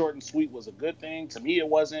it be short and sweet was a good thing. To me, it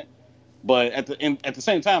wasn't. But at the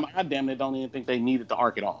same time, I damn it don't even think they needed the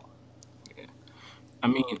arc at all. Yeah. I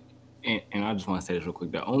mean, and I just want to say this real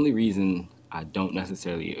quick. The only reason I don't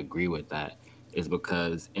necessarily agree with that is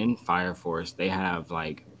because in Fire Force they have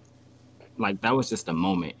like that was just a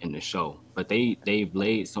moment in the show, but they've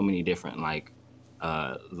laid so many different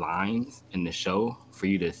lines in the show for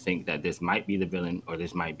you to think that this might be the villain or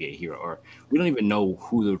this might be a hero, or we don't even know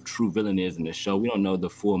who the true villain is in the show. We don't know the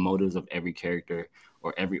full motives of every character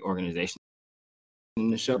or every organization in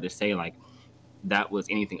the show to say like that was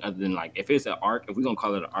anything other than like, if it's an arc, if we're gonna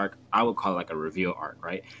call it an arc, I would call it like a reveal arc,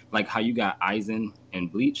 right? Like how you got Aizen and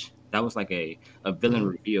Bleach, that was like a villain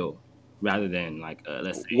reveal rather than like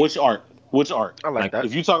let's say Which arc? I like that.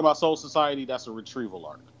 If you talk about Soul Society, that's a retrieval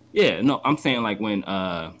arc. Yeah, no, I'm saying like when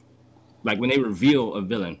they reveal a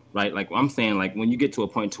villain, right? Like I'm saying like when you get to a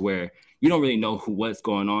point to where you don't really know what's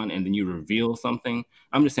going on and then you reveal something.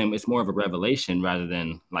 I'm just saying it's more of a revelation rather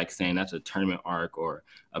than like saying that's a tournament arc or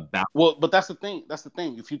a battle. Well, but that's the thing.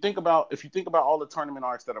 If you think about all the tournament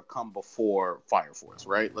arcs that have come before Fire Force,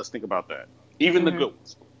 right? Let's think about that. Even the good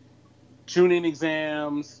ones. Chunin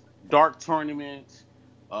exams, Dark Tournament,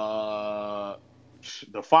 the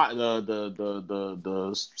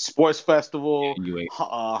sports festival,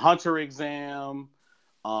 Hunter exam,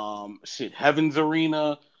 Heaven's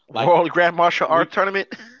Arena, like World Grand Martial Art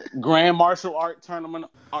Tournament. Grand Martial Art Tournament.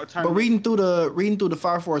 But reading through the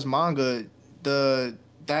Fire Force manga,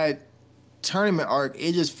 that tournament arc,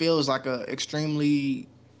 it just feels like a extremely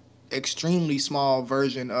small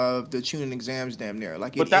version of the Chunin exams, damn near.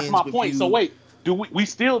 Like, but that's my point. So wait, do we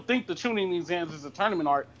still think the Chunin exams is a tournament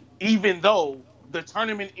arc, even though the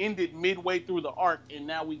tournament ended midway through the arc, and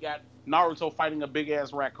now we got Naruto fighting a big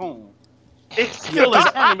ass raccoon? It's still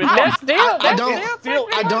a tournament arc.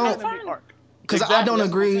 I don't. arc. Because exactly, I don't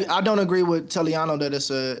agree. I don't agree with Teliano that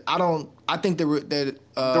it's a. I think the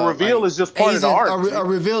reveal is just part of the arc. A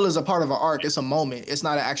reveal is a part of an arc. It's a moment. It's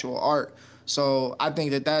not an actual arc. So I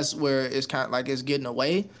think that's where it's kind of like it's getting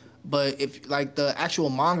away. But if like the actual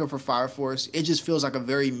manga for Fire Force, it just feels like a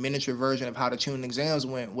very miniature version of how the Chunin exams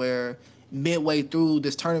went, where midway through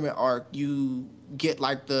this tournament arc, you get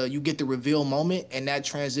the reveal moment, and that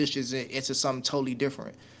transitions it into something totally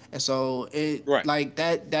different. And so like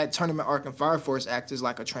that tournament arc in Fire Force acts as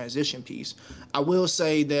like a transition piece. I will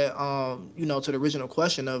say that to the original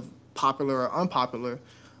question of popular or unpopular,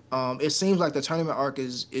 it seems like the tournament arc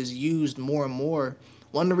is used more and more.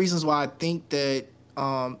 One of the reasons why I think that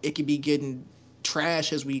it could be getting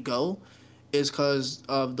trash as we go is because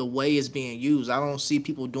of the way it's being used. I don't see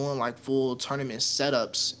people doing like full tournament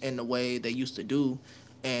setups in the way they used to do.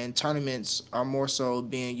 And tournaments are more so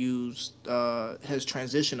being used as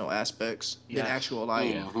transitional aspects than actual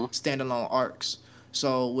standalone arcs.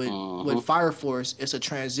 So with Fire Force, it's a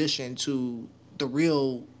transition to the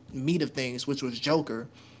real meat of things, which was Joker.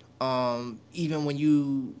 Even when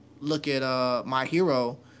you look at My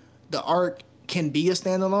Hero, the arc can be a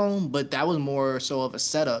standalone, but that was more so of a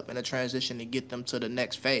setup and a transition to get them to the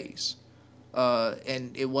next phase.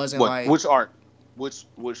 And it wasn't which arc? Which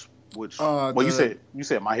you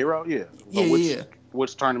said My Hero? Yeah. So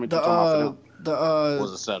which tournament you talking about for them?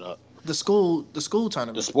 Was a setup. The school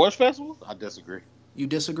tournament. The sports festival? I disagree. You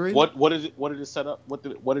disagree? What did it set up? What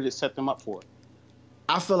did it set them up for?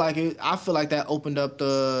 I feel like that opened up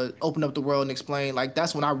the world and explained, like,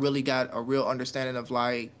 that's when I really got a real understanding of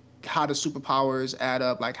like how the superpowers add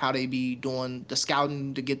up, like how they be doing the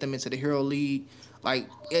scouting to get them into the hero league. Like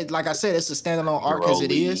I said, it's a standalone arc Hero as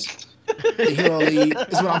it League. is. The hero league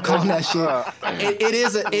is what I'm calling that shit. It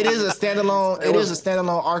is a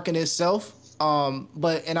standalone arc in itself.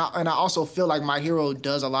 But I also feel like My Hero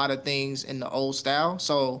does a lot of things in the old style,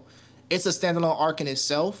 so it's a standalone arc in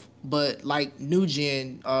itself. But like new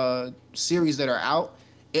gen series that are out,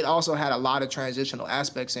 it also had a lot of transitional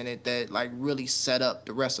aspects in it that like really set up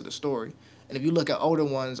the rest of the story. And if you look at older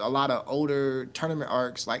ones, a lot of older tournament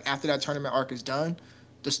arcs, like after that tournament arc is done,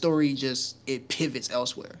 the story just it pivots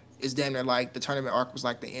elsewhere. It's damn near like the tournament arc was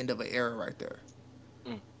like the end of an era right there.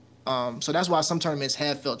 So that's why some tournaments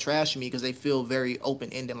have felt trash to me, because they feel very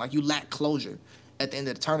open ended. Like you lack closure at the end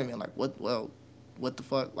of the tournament. Like what the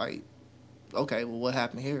fuck? Like, okay, well what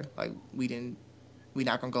happened here? Like we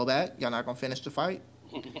not gonna go back? Y'all not gonna finish the fight?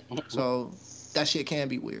 So that shit can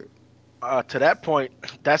be weird. To that point,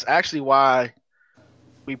 that's actually why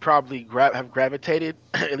we probably have gravitated,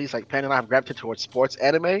 at least like Pan and I have gravitated towards sports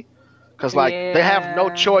anime, because like they have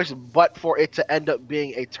no choice but for it to end up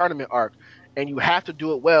being a tournament arc, and you have to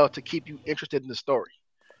do it well to keep you interested in the story.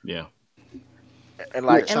 Yeah. And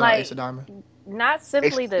like, Shout out Ace of Diamond. Not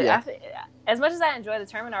simply Yeah. as much as I enjoy the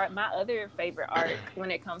tournament art, my other favorite arc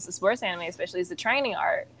when it comes to sports anime, especially, is the training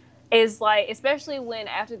art. Is like, especially when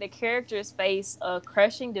after the characters face a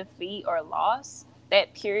crushing defeat or loss,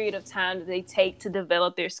 that period of time that they take to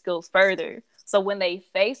develop their skills further. So when they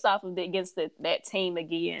face off against that team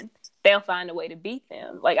again, they'll find a way to beat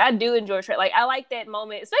them. Like I do enjoy like I like that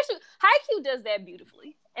moment, especially Haikyuu does that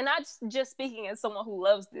beautifully. And not just speaking as someone who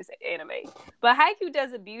loves this anime, but Haikyuu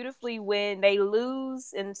does it beautifully when they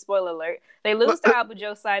lose, and spoiler alert, they lose to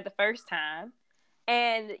Abujo side the first time.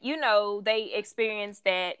 And, you know, they experience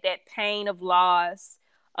that pain of loss,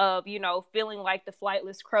 of, you know, feeling like the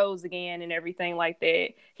flightless crows again and everything like that.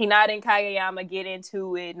 Hinata and Kageyama get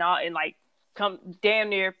into it and like come damn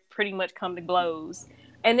near pretty much come to blows.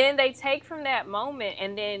 And then they take from that moment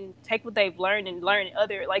and then take what they've learned and learn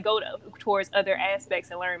other, like go towards other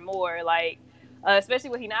aspects and learn more. Like,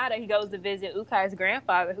 especially with Hinata, he goes to visit Ukai's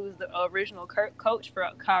grandfather, who's the original coach for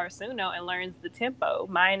Karasuno, and learns the tempo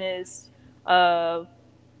minus all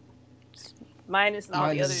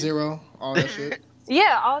the other zero, all that shit.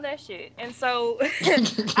 Yeah, all that shit. And so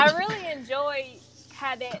I really enjoy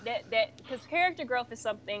how that because character growth is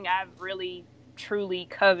something I've really truly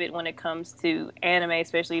covet when it comes to anime,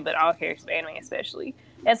 especially, but all characters of anime especially.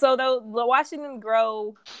 And so though watching them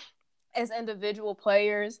grow as individual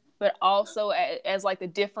players, but also as like the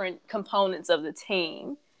different components of the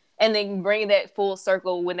team, and then bring that full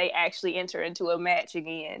circle when they actually enter into a match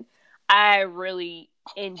again, I really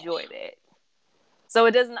enjoy that. So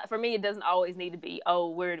it doesn't, for me, it doesn't always need to be, oh,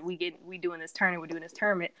 we doing this tournament, we're doing this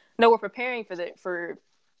tournament. No, we're preparing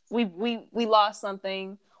we lost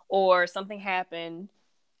something or something happened,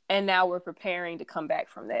 and now we're preparing to come back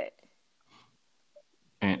from that.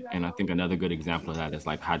 And I think another good example of that is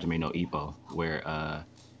like Hajime no Ippo, where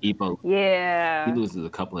Ippo he loses a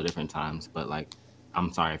couple of different times, but like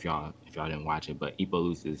I'm sorry if y'all didn't watch it, but Ippo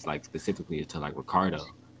loses like specifically to like Ricardo,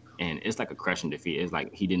 and it's like a crushing defeat. It's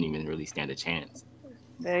like he didn't even really stand a chance.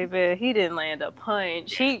 Baby, he didn't land a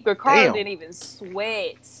punch. Ricardo didn't even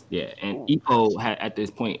sweat. Yeah, and Ippo at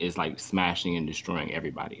this point is like smashing and destroying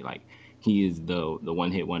everybody. Like he is the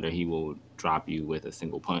one hit wonder. He will drop you with a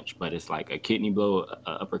single punch, but it's like a kidney blow,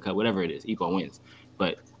 a uppercut, whatever it is. Ippo wins,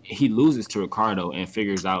 but he loses to Ricardo and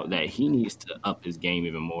figures out that he needs to up his game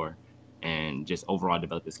even more and just overall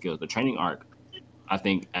develop his skills. The training arc, I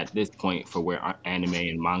think, at this point for where anime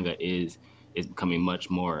and manga is becoming much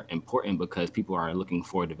more important because people are looking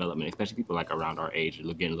for development, especially people like around our age,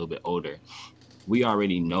 getting a little bit older. We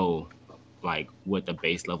already know like what the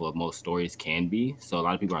base level of most stories can be. So a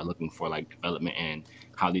lot of people are looking for like development and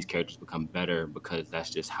how these characters become better, because that's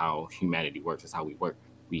just how humanity works. That's how we work.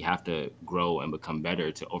 We have to grow and become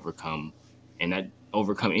better to overcome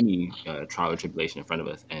any trial or tribulation in front of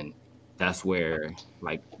us. And that's where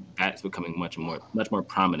like that's becoming much more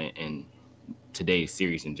prominent in today's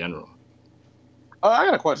series in general. I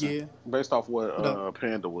got a question based off what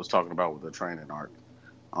Panda was talking about with the training arc.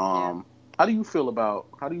 How do you feel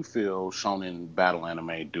shonen battle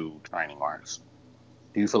anime do training arcs?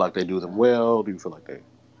 Do you feel like they do them well? Do you feel like they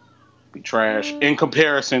be trash in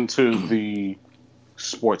comparison to the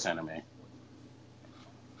sports anime?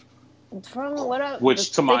 From what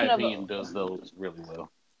which to my opinion does those really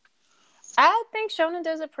well. I think shonen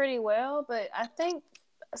does it pretty well, but I think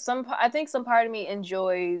some part of me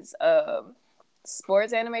enjoys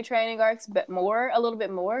sports anime training arcs, but a little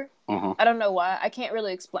bit more. Mhm. I don't know why. I can't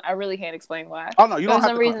really explain. I really can't explain why. Oh no, you But don't for have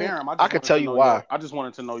some to reason, compare them. I can tell you why. I just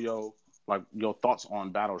wanted to know your thoughts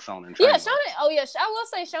on Battle Shonen. yeah, Training. shonen. Oh yeah, I will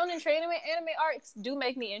say shonen training anime arcs do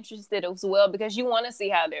make me interested as well because you want to see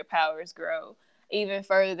how their powers grow even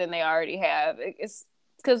further than they already have. It's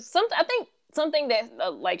because I think something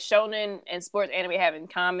that like shonen and sports anime have in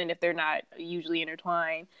common, if they're not usually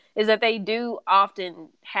intertwined, is that they do often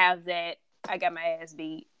have that. I got my ass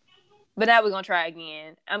beat. But now we're gonna try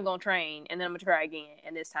again. I'm gonna train, and then I'm gonna try again,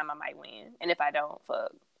 and this time I might win. And if I don't,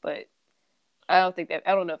 fuck. But I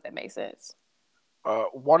don't know if that makes sense.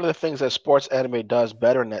 One of the things that sports anime does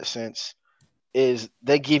better in that sense is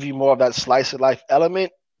they give you more of that slice of life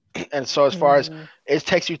element. And so as far as it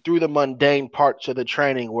takes you through the mundane parts of the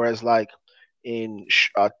training, whereas like in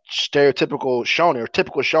stereotypical shonen or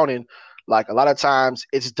typical shonen, like a lot of times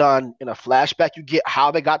it's done in a flashback. You get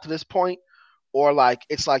how they got to this point, or like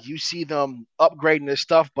it's like you see them upgrading their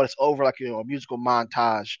stuff, but it's over like a musical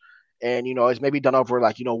montage, and it's maybe done over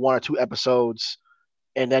like 1 or 2 episodes,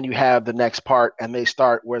 and then you have the next part, and they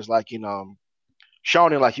start. Whereas like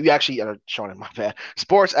shonen, like you actually shonen, my bad,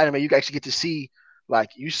 sports anime, you actually get to see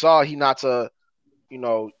like you saw Hinata,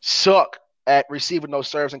 suck at receiving those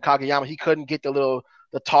serves in Kageyama. He couldn't get the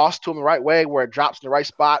toss to him the right way where it drops in the right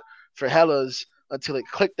spot for Hellas until it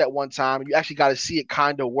clicked that one time. You actually got to see it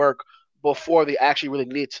kind of work before they actually really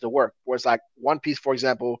need it to work. Whereas like One Piece, for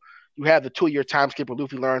example, you have the 2-year time skip where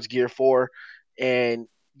Luffy learns Gear 4, and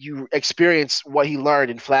you experience what he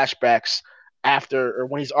learned in flashbacks after or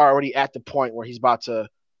when he's already at the point where he's about to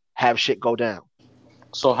have shit go down.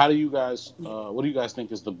 So how do you guys? What do you guys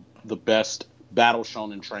think is the best Battle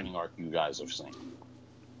Shonen training arc you guys have seen?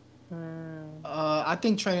 I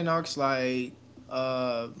think training arcs like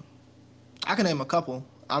I can name a couple.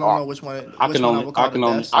 I don't know which one. I can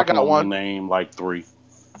only name like 3,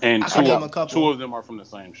 and two of them are from the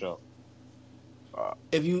same show.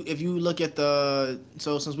 If you look at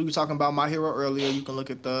since we were talking about My Hero earlier, you can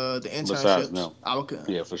look at the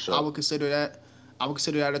internships. For sure. I would consider that.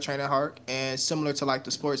 A training arc, and similar to like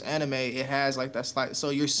the sports anime, it has like that slight.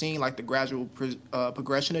 So you're seeing like the gradual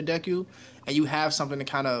progression of Deku, and you have something to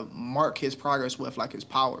kind of mark his progress with, like his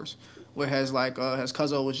powers. Whereas like as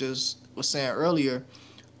Kuzo was saying earlier,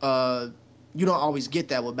 you don't always get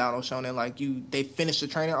that with Battle Shonen. Like they finish the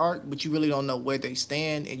training arc, but you really don't know where they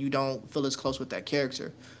stand, and you don't feel as close with that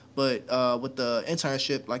character. But with the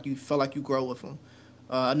internship, like you feel like you grow with them.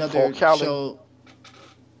 Another show.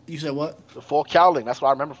 You said what? The full cowling. That's what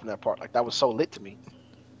I remember from that part. Like that was so lit to me.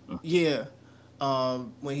 Yeah.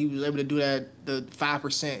 When he was able to do that, the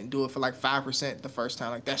 5%, do it for like 5% the first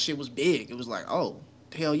time, like that shit was big. It was like, oh,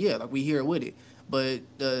 hell yeah, like we here with it. But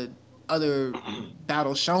the other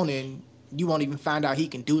Battle Shonen, you won't even find out he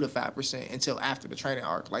can do the 5% until after the training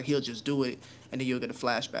arc. Like he'll just do it, and then you'll get a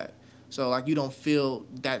flashback. So like you don't feel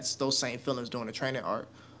those same feelings during the training arc.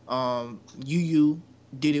 Yu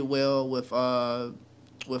did it well with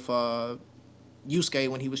Yusuke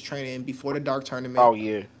when he was training before the Dark Tournament. Oh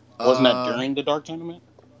yeah, wasn't that during the Dark Tournament?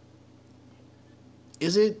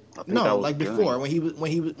 Is it? No, like before when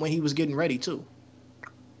he was getting ready too.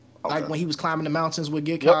 Okay. Like when he was climbing the mountains with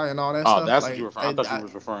Gikkai and all that stuff. Oh, that's like, what you were referring. I thought you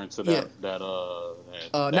was referring to that.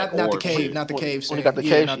 Not the cave, not the cave. When he got the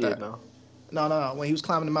cave, No. When he was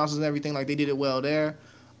climbing the mountains and everything, like they did it well there.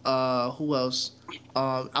 Who else?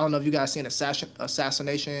 I don't know if you guys seen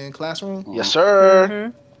Assassination Classroom. Yes, sir.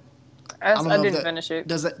 Mm-hmm. I didn't finish it.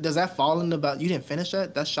 Does that fall in the you didn't finish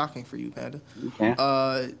that? That's shocking for you, Panda. You can.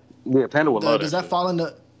 Yeah, Panda would love that. Does that fall in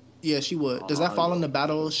the? Yeah, she would. Does that fall in the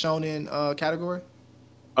Battle Shonen category?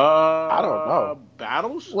 I don't know.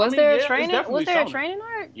 Battles? Was there a training? Was there a training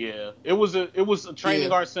arc? Yeah, it was a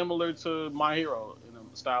training arc similar to My Hero in the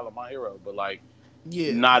style of My Hero, but like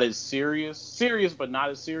not as serious, but not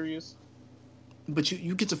as serious. But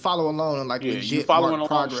you get to follow along and like legit you following along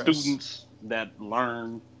progress. Students that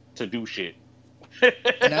learn to do shit.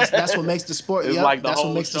 And that's what makes the sport. It's like that's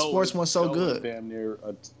what makes the sports one so good. Damn near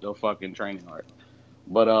a fucking training arc.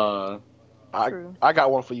 But I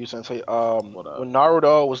got one for you, Sensei. When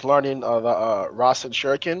Naruto was learning the Rasen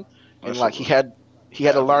Shuriken, and like he had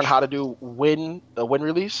to learn how to do wind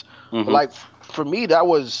release. Mm-hmm. But like for me,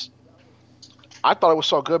 I thought it was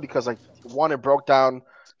so good because like one, it broke down,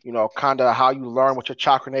 kind of how you learn what your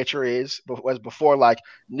chakra nature is. Whereas before, like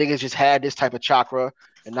niggas just had this type of chakra,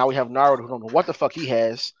 and now we have Naruto who don't know what the fuck he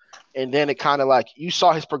has. And then it kind of like you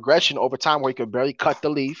saw his progression over time where he could barely cut the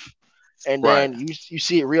leaf. And then you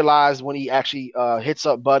see it realized when he actually hits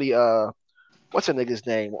up Buddy, what's a nigga's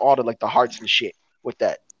name? All the like the hearts and shit with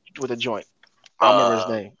the joint. I don't remember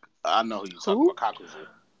his name. I know who you're talking about. Kakuzu.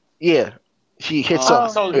 Yeah. he hits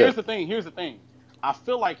up. So Yeah. here's the thing. I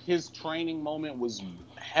feel like his training moment was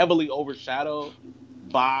heavily overshadowed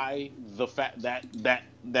by the fact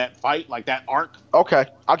that fight, like that arc. Okay,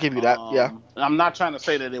 I'll give you that. Yeah. I'm not trying to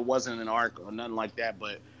say that it wasn't an arc or nothing like that,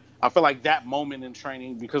 but I feel like that moment in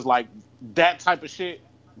training, because like that type of shit,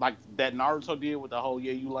 like that Naruto did with the whole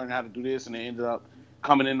you learn how to do this and it ended up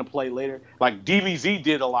coming into play later. Like DBZ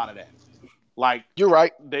did a lot of that. Like You're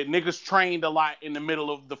right. the niggas trained a lot in the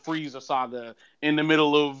middle of the Frieza saga, in the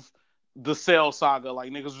middle of the Cell saga.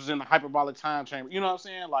 Like niggas was in the hyperbolic time chamber. You know what I'm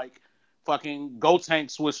saying? Like fucking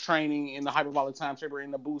Gotenks was training in the hyperbolic time chamber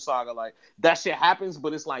in the Buu saga. Like that shit happens,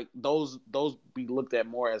 but it's like those be looked at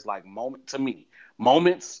more as like moments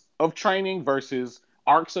of training versus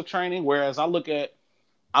arcs of training. Whereas I look at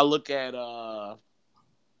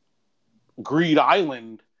Greed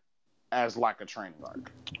Island as like a training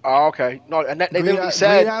arc. Oh, okay. No, and they literally Greed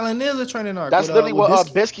said Island is a training arc. that's with, literally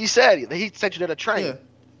what Biscuit. Bisky said. He sent you there to train. Yeah.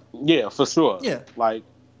 Yeah, for sure. Yeah. Like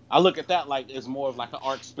I look at that like as more of like an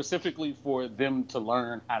arc specifically for them to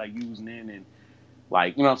learn how to use Nin and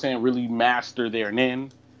like, you know what I'm saying, really master their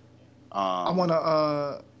Nin. I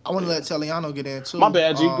wanna let Teliano get in too. My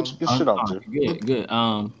bad, G. Get shit off, G. Good.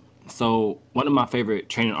 So one of my favorite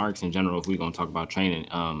training arcs in general, if we're gonna talk about training,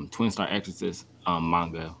 Twin Star Exorcist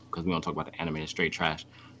manga, because we're gonna talk about the anime, it's straight trash.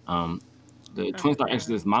 The Twin Star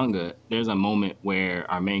Exorcist manga, there's a moment where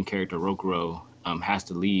our main character Rokuro has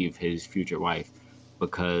to leave his future wife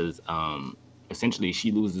because essentially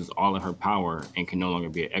she loses all of her power and can no longer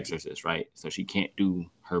be an exorcist, right? So she can't do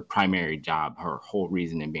her primary job, her whole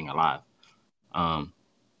reason in being alive.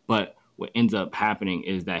 But what ends up happening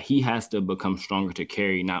is that he has to become stronger to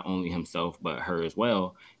carry not only himself but her as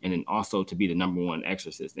well, and then also to be the number one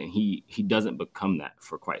exorcist. And he doesn't become that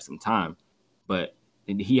for quite some time, but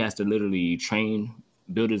he has to literally train,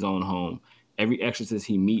 build his own home. Every exorcist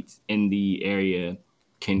he meets in the area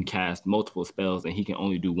can cast multiple spells, and he can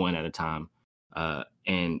only do one at a time.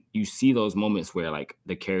 And you see those moments where like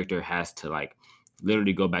the character has to like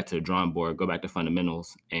literally go back to the drawing board, go back to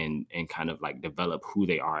fundamentals, and kind of like develop who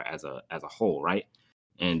they are as a whole, right?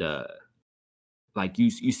 And like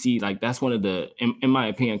you see, like that's one of the, in my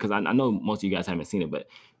opinion, because I know most of you guys haven't seen it, but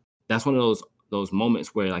that's one of those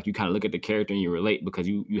moments where like you kind of look at the character and you relate, because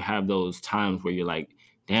you have those times where you're like,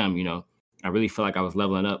 damn, you know, I really feel like I was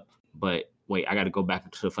leveling up, but wait, I got to go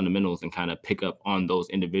back to the fundamentals and kind of pick up on those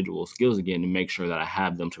individual skills again and make sure that I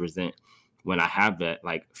have them to present when I have that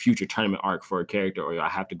like future tournament arc for a character, or I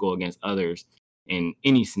have to go against others in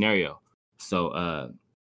any scenario. So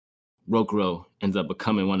Rokuro ends up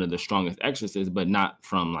becoming one of the strongest exorcists, but not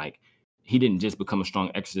from like, he didn't just become a strong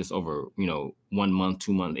exorcist over, 1 month,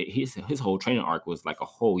 2 months. His whole training arc was like a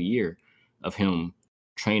whole year of him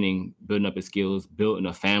training, building up his skills, building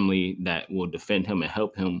a family that will defend him and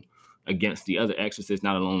help him against the other exorcists,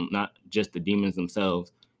 not just the demons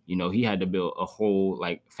themselves. He had to build a whole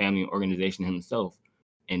like family organization himself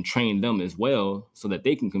and train them as well so that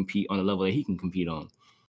they can compete on the level that he can compete on.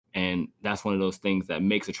 And that's one of those things that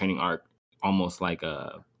makes a training arc almost like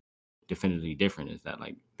definitively different, is that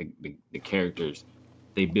like the characters,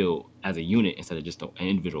 they build as a unit instead of just an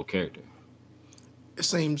individual character. It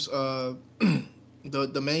seems the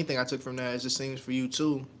main thing I took from that is it seems for you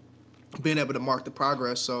too, being able to mark the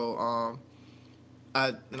progress. So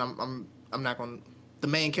I'm not gonna, the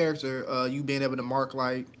main character, you being able to mark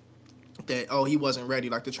like that, oh, he wasn't ready,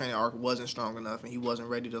 like the training arc wasn't strong enough and he wasn't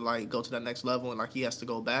ready to like go to that next level and like he has to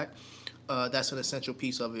go back. That's an essential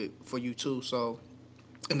piece of it for you too. So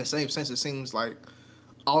in the same sense, it seems like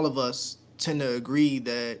all of us tend to agree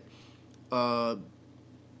that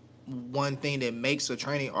one thing that makes a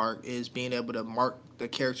training arc is being able to mark the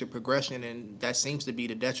character progression, and that seems to be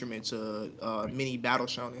the detriment to many battle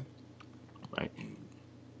shonen. Right.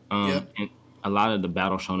 Yeah. And a lot of the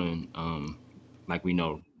battle shonen, like we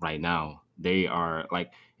know right now, they are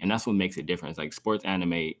like, and that's what makes it different. It's like sports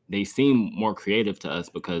anime, they seem more creative to us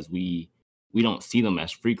because we don't see them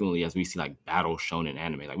as frequently as we see like battle shonen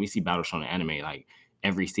anime. Like we see battle shonen anime like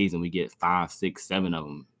every season, we get 5, 6, 7 of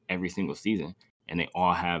them every single season, and they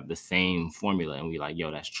all have the same formula, and we like,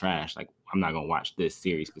 yo, that's trash. Like I'm not gonna watch this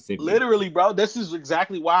series specifically. Literally, bro, this is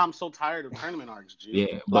exactly why I'm so tired of tournament arcs, G.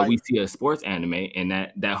 Yeah, but we see a sports anime, and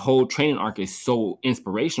that whole training arc is so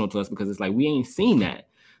inspirational to us because it's like we ain't seen that.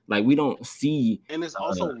 Like we don't see, and it's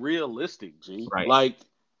also realistic, G. Right. Like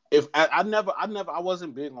if I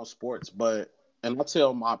wasn't big on sports, but and I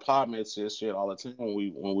tell my podmates this shit all the time when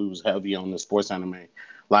we was heavy on the sports anime,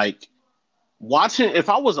 like watching, if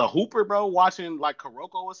I was a hooper, bro, watching like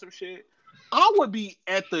Kuroko or some shit, I would be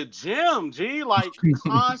at the gym, G, like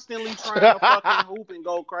constantly trying to fucking hoop and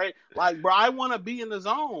go crazy. Like, bro, I want to be in the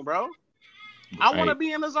zone, bro. I want to Right.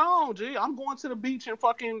 be in the zone, G. I'm going to the beach and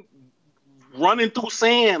fucking running through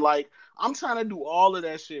sand. Like, I'm trying to do all of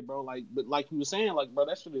that shit, bro. Like, but like you were saying, like, bro,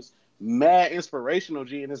 that shit is mad inspirational,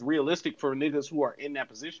 G, and it's realistic for niggas who are in that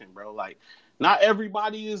position, bro. Like, not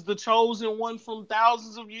everybody is the chosen one from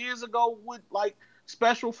thousands of years ago with like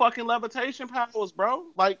special fucking levitation powers, bro.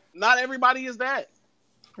 Like, not everybody is that.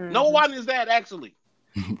 No one is that actually.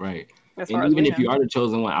 Right. As And far as even we if you know. are the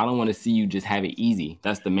chosen one, I don't want to see you just have it easy.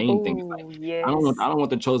 That's the main thing. It's like, Ooh, yes. I don't want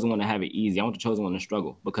the chosen one to have it easy. I want the chosen one to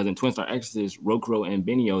struggle. Because in Twin Star Exorcist, Rokuro and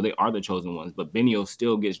Benio, they are the chosen ones, but Benio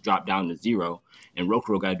still gets dropped down to 0, and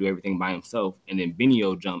Rokuro got to do everything by himself. And then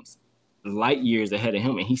Benio jumps light years ahead of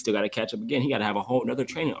him, and he still got to catch up again. He got to have a whole another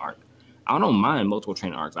training arc. I don't mind multiple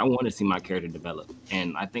training arcs. I want to see my character develop,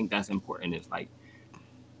 and I think that's important. It's like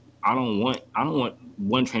I don't want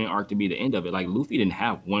one training arc to be the end of it. Like Luffy didn't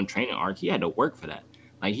have one training arc. He had to work for that.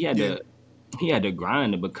 Like he had to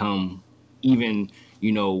grind to become even,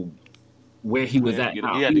 where he was at. He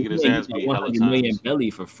now. had to get his ass beat hella 100 million times.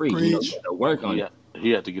 belly for free. He had to work on it.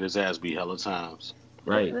 He had to get his ass beat hella times.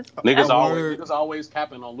 Right. Niggas always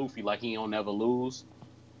capping on Luffy like he don't never lose.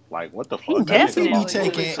 Like, what the fuck? definitely Luffy be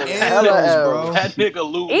Definitely. taking Hella L's, L's. bro. That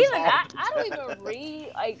nigga lose. Even all I the don't time. even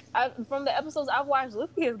read from the episodes I've watched.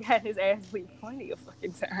 Luffy has gotten his ass beat plenty of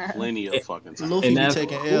fucking times. Plenty of fucking time. Luffy And be that's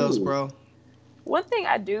taking cool. L's, bro. One thing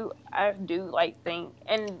I do like think,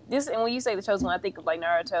 and when you say the chosen one, I think of like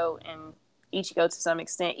Naruto and Ichigo to some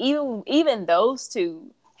extent. Even those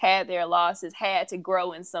two had their losses, had to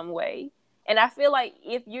grow in some way. And I feel like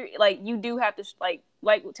if you're like, you do have to like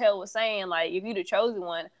what Taylor was saying, like if you're the chosen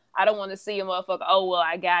one, I don't want to see a motherfucker, oh well,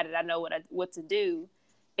 I got it, I know what to do.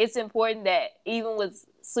 It's important that even with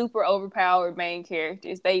super overpowered main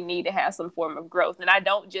characters, they need to have some form of growth. And I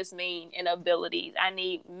don't just mean in abilities. I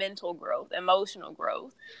need mental growth, emotional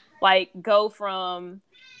growth. Like go from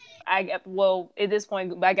at this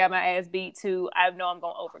point I got my ass beat to I know I'm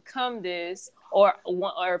gonna overcome this, or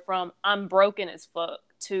from I'm broken as fuck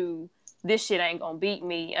to this shit ain't gonna beat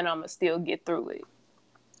me and I'm gonna still get through it.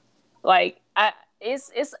 Like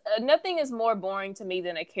it's nothing is more boring to me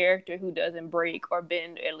than a character who doesn't break or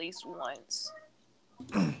bend at least once.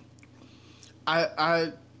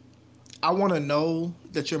 I want to know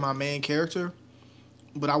that you're my main character,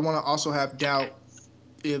 but I want to also have doubt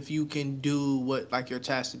if you can do what like you're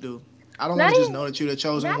tasked to do. I don't want to just know that you're the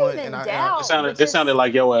chosen not one. even And doubt. It sounded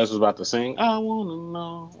like your ass was about to sing. I wanna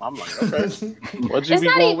know. I'm like, okay. What'd you It's be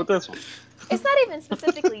not going even- with this one? It's not even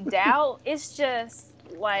specifically doubt. It's just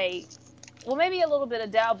like, well, maybe a little bit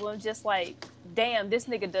of doubt, but I'm just like, damn, this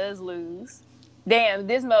nigga does lose. Damn,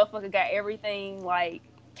 this motherfucker got everything like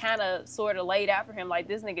kind of sort of laid out for him. Like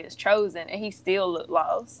this nigga is chosen and he still looked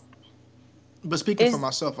lost. But speaking for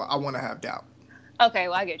myself, I want to have doubt. Okay,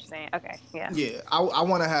 well, I get what you're saying. Okay, yeah. Yeah, I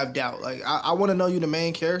want to have doubt. Like I want to know you the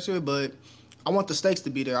main character, but I want the stakes to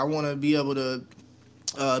be there. I want to be able to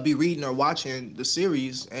be reading or watching the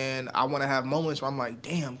series, and I want to have moments where I'm like,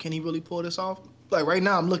 damn, can he really pull this off? Like right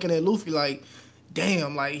now, I'm looking at Luffy like,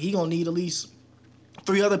 damn, like he gonna need at least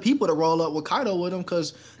 3 other people to roll up with Kaido with him,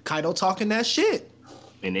 because Kaido talking that shit.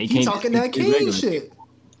 And they He can't talking just that be 3 king regular shit. people.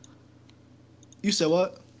 You said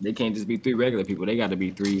what? They can't just be 3 regular people. They got to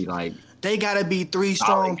be 3 like They gotta be 3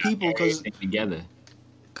 strong people, because together.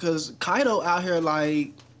 Kaido out here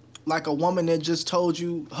like a woman that just told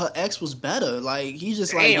you her ex was better. Like he's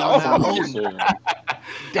just like, y'all not Odin.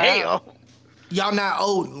 Damn. Y'all not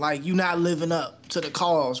Odin. Like you not living up to the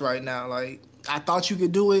cause right now. Like I thought you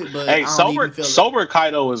could do it, but Hey, I don't even feel sober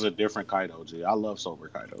Kaido is a different Kaido, G. I love sober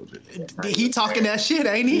Kaido, G. He talking that shit,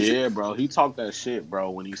 ain't he? Yeah, bro. He talk that shit,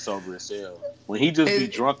 bro, when he's sober as hell. When he just be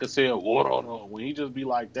drunk as hell, when he just be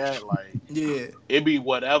like that, like, Yeah, it be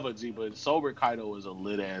whatever, G. But sober Kaido is a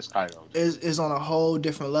lit ass Kaido. G. is on a whole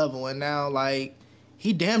different level, and now like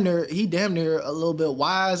he damn near a little bit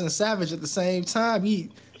wise and savage at the same time.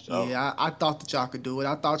 I thought that y'all could do it.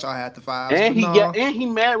 I thought y'all had the vibes. And but he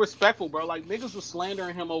mad respectful, bro. Like niggas was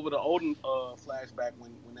slandering him over the Odin flashback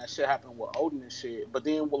when that shit happened with Odin and shit. But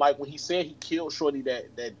then like when he said he killed Shorty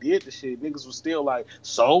that did the shit, niggas was still like,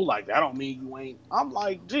 so like that don't mean you ain't. I'm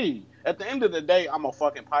like, gee, at the end of the day, I'm a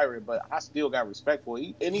fucking pirate, but I still got respect for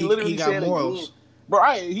it. And he literally got said morals. it again.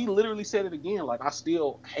 Bro, he literally said it again. Like I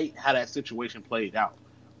still hate how that situation played out.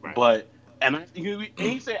 Right. But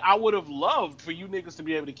he said I would have loved for you niggas to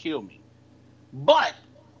be able to kill me. But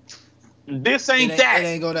this ain't that. It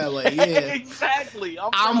ain't go that way. Yeah. Exactly.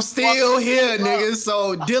 I'm still here, niggas.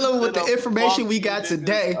 So dealing with the information we got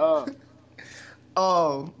today.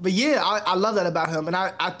 But yeah, I love that about him, and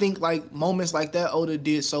I think like moments like that, Oda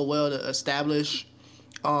did so well to establish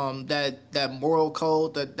that moral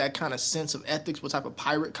code, that kind of sense of ethics, what type of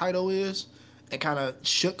pirate Kaido is, and kind of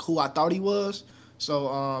shook who I thought he was.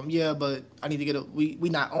 So yeah, but I need to get a we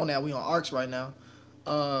not on that. We on arcs right now.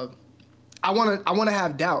 I wanna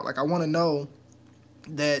have doubt. Like I wanna know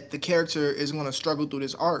that the character is gonna struggle through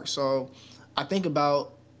this arc. So I think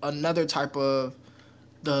about another type of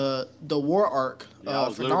the war arc Yeah, I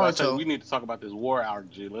was for literally about to say, Naruto. we need to talk about this war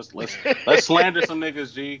arc, G. Let's slander some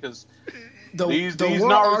niggas, G, because these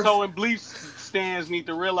war arc, Naruto and Bleach stands need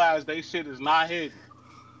to realize they shit is not hidden.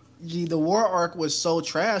 the war arc was so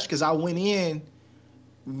trash because I went in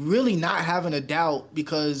really not having a doubt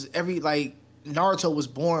because Naruto was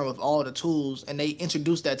born with all the tools and they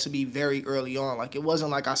introduced that to me very early on. Like it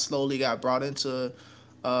wasn't like I slowly got brought into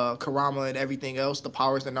Kurama and everything else, the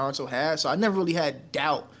powers that Naruto had. So I never really had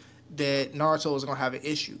doubt that Naruto was gonna have an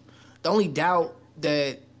issue. The only doubt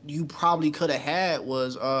that you probably could have had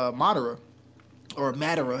was Madara or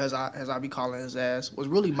Madara as I be calling his ass was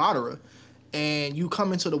really Madara. And you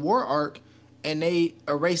come into the war arc and they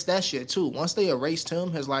erased that shit too. Once they erased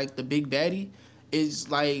him as like the big baddie, it's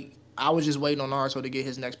like I was just waiting on Naruto to get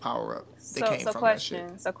his next power up. So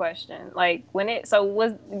question. Like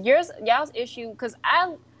was y'all's issue? Because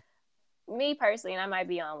me personally, and I might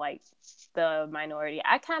be on like the minority.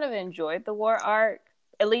 I kind of enjoyed the war arc,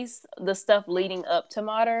 at least the stuff leading up to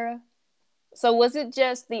Madara. So was it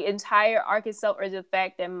just the entire arc itself, or the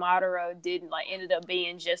fact that Madara ended up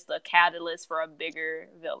being just a catalyst for a bigger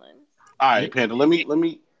villain? All right, Panda. Let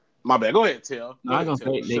me. My bad. Go ahead, Tell. No, I was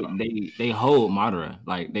gonna say they hold Madara,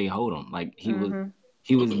 like they hold him, like he was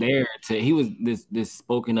there he was this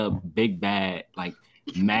spoken up big bad, like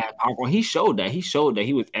mad powerful. He showed that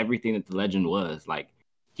he was everything that the legend was. Like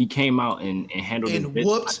he came out and handled and his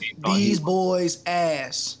whooped these boys'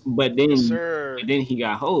 ass. But then he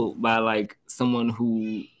got hold by like someone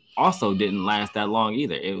who also didn't last that long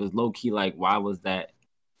either. It was low key like why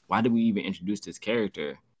did we even introduce this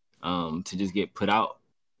character to just get put out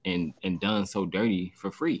and done so dirty for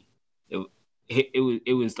free?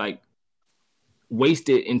 It was like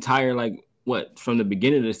wasted entire, like what, from the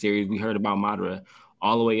beginning of the series we heard about Madara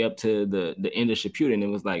all the way up to the end of Shippuden. It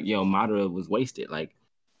was like, yo, Madara was wasted. Like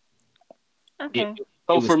okay.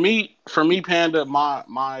 For me, Panda,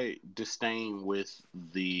 my disdain with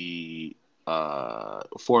the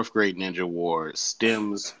fourth grade ninja war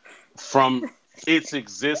stems from its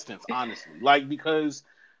existence, honestly. Like because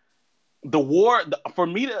the war, for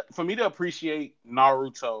me to appreciate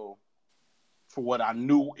Naruto for what I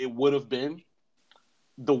knew it would have been,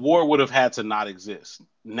 the war would have had to not exist.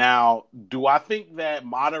 Now, do I think that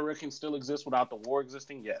Madara can still exist without the war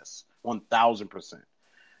existing? Yes, 1000%.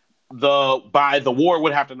 The war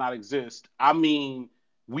would have to not exist. I mean,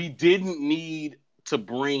 we didn't need to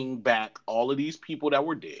bring back all of these people that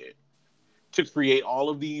were dead to create all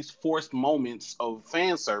of these forced moments of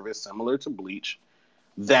fan service similar to Bleach.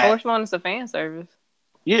 Forced moments of fan service?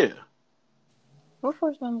 Yeah. What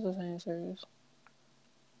forced moments of fan service?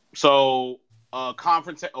 So,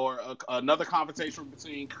 another confrontation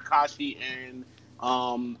between Kakashi and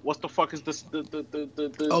what the fuck is this? The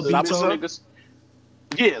Obito? niggas.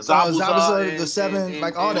 Yeah, Zabuza, the seven, and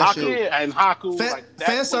like all that Haku, shit. and Haku.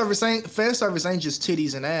 Fan service ain't just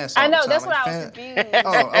titties and ass. I know, that's like what I was confused.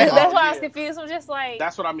 Okay. That's why I was confused. I'm just like,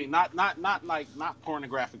 that's what I mean. Not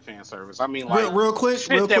pornographic fan service. I mean like real quick,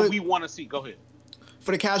 that we want to see. Go ahead.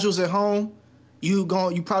 For the casuals at home, you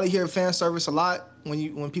probably hear fan service a lot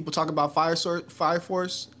when people talk about Fire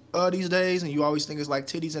Force these days, and you always think it's like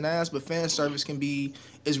titties and ass, but fan service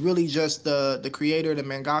is really just the creator, the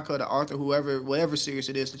mangaka, the author, whatever series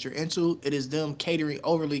it is that you're into. It is them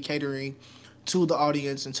overly catering to the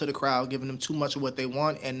audience and to the crowd, giving them too much of what they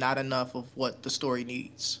want and not enough of what the story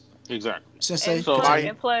needs. Exactly.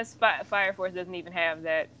 And plus, Fire Force doesn't even have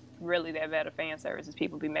that bad of fan service as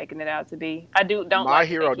people be making it out to be. My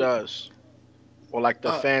Hero does. Or like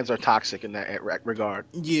the fans are toxic in that regard.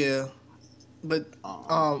 Yeah. But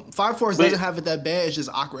Fire Force doesn't have it that bad. It's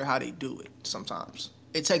just awkward how they do it sometimes.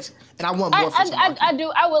 It takes, and I want more.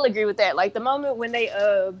 I will agree with that. Like the moment when they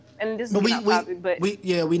and this is not topic, but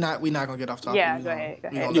we're not gonna get off topic. Yeah, go ahead.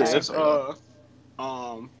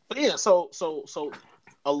 But yeah, so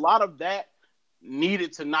a lot of that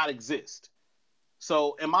needed to not exist.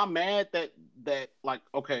 So am I mad that like,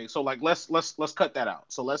 okay, so like let's cut that out.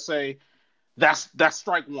 So let's say that's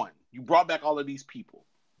strike one. You brought back all of these people.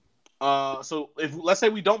 So if let's say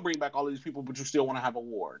we don't bring back all of these people, but you still want to have a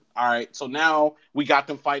war. All right. So now we got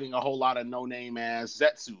them fighting a whole lot of no-name ass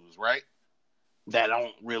Zetsus, right?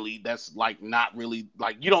 That's like not really,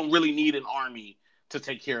 like you don't really need an army to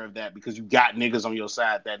take care of that because you got niggas on your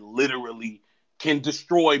side that literally can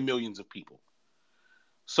destroy millions of people.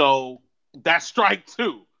 So that's strike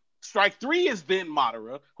two. Strike 3 is then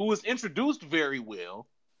Madara, who was introduced very well.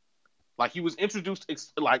 Like, he was introduced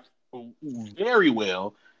very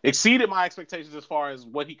well. Exceeded my expectations as far as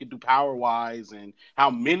what he could do power-wise and how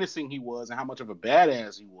menacing he was and how much of a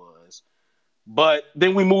badass he was. But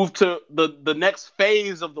then we moved to the next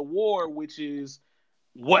phase of the war, which is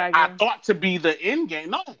what Kage. I thought to be the end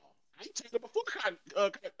game. No, I said it before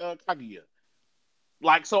Kaguya.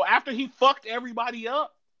 Like, so after he fucked everybody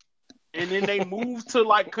up, and then they moved to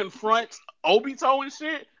like confront Obito and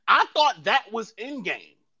shit, I thought that was end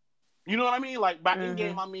game. You know what I mean? Like, by end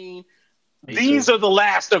game, I mean these are the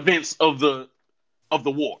last events of the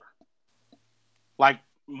war. Like,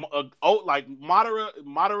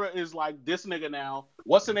 Madara is like this nigga now.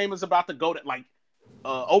 What's the name is about to go to like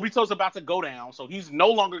Obito's about to go down, so he's no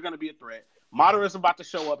longer going to be a threat. Madara's about to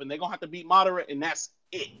show up, and they're gonna have to beat Madara, and that's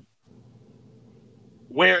it.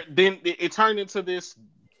 Where then it turned into this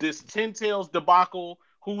Ten Tails debacle.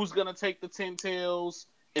 Who's gonna take the Ten Tails?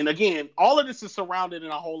 And again, all of this is surrounded in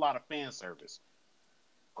a whole lot of fan service.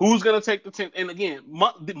 Who's gonna take the 10? And again,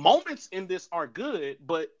 the moments in this are good,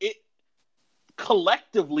 but it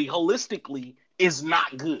collectively, holistically, is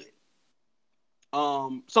not good.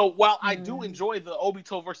 So while I do enjoy the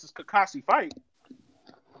Obito versus Kakashi fight,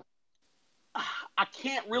 I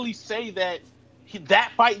can't really say that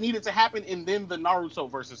that fight needed to happen and then the Naruto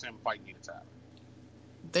versus him fight needed to happen.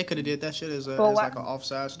 They could have did that shit as like an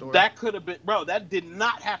offside story. That could have been, bro. That did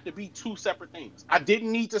not have to be two separate things. I didn't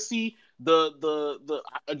need to see the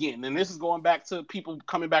again, and this is going back to people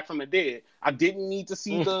coming back from the dead. I didn't need to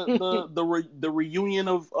see the reunion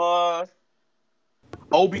of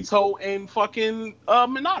Obito and fucking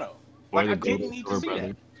Minato. Like, I didn't need to see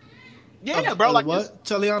that. Yeah, bro. Like, what?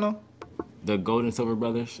 Teliano? The Gold and Silver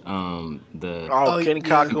Brothers. Kenny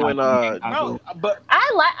Kaku and no, but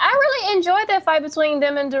I really enjoyed that fight between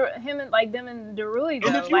them and him and like them and Darui.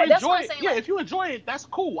 And if you enjoy it, if you enjoy it, that's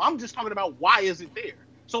cool. I'm just talking about why is it there.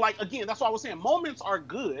 So like again, that's what I was saying. Moments are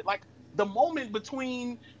good. Like the moment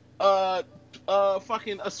between fucking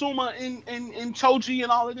Asuma and Choji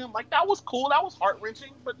and all of them, like that was cool. That was heart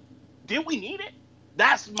wrenching. But did we need it?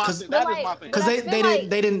 That's my thing. That is my thing. Because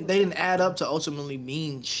they didn't add up to ultimately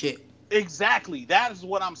mean shit. Exactly. That is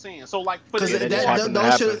what I'm saying. So like, because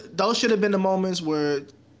those should have been the moments where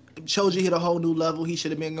Choji hit a whole new level. He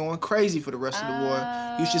should have been going crazy for the rest of the war.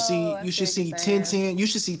 You should see Tenten. You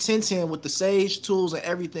should see Tenten with the Sage tools and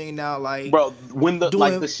everything now. Like, bro, when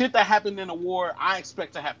the shit that happened in the war, I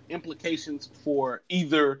expect to have implications for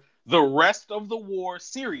either the rest of the war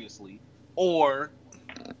seriously or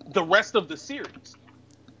the rest of the series.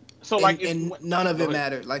 So like, and none of it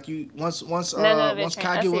mattered. Like once Kagawa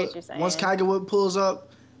pulls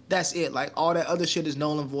up, that's it. Like all that other shit is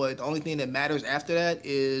null and void. The only thing that matters after that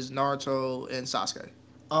is Naruto and Sasuke.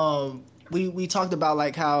 We talked about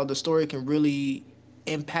like how the story can really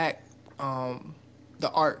impact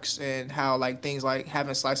the arcs and how like things like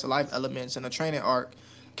having slice of life elements in a training arc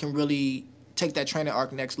can really take that training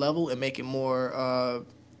arc next level and make it more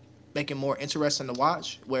interesting to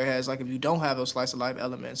watch. Whereas like if you don't have those slice of life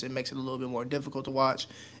elements, it makes it a little bit more difficult to watch.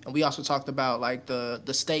 And we also talked about like the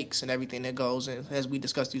stakes and everything that goes in as we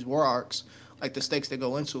discuss these war arcs, like the stakes that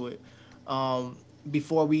go into it.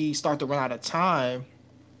 Before we start to run out of time,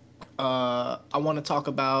 I want to talk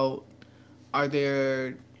about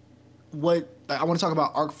I want to talk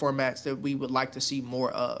about arc formats that we would like to see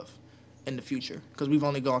more of in the future, because we've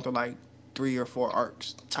only gone through like 3 or 4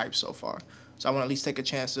 arcs types so far. So I want to at least take a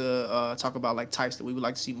chance to talk about like types that we would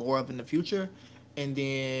like to see more of in the future. And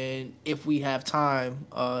then if we have time,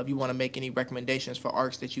 if you want to make any recommendations for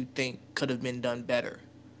arcs that you think could have been done better,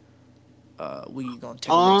 we gonna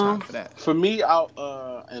take a little time for that. For me,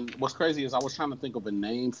 and what's crazy is I was trying to think of a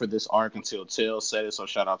name for this arc until Tail said it. So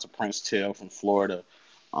shout out to Prince Tail from Florida.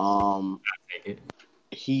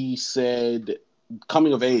 He said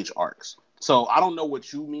coming of age arcs. So I don't know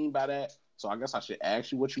what you mean by that. So I guess I should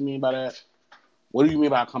ask you what you mean by that. What do you mean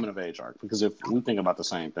by a coming of age arc? Because if we think about the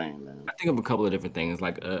same thing, then I think of a couple of different things,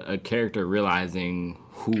 like a character realizing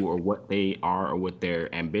who or what they are or what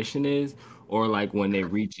their ambition is, or like when they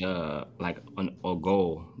reach a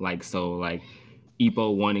goal, like so like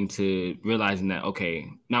Ippo realizing that, okay,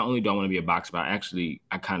 not only do I want to be a boxer, but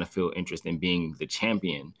I kind of feel interest in being the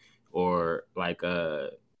champion, or like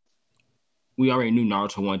we already knew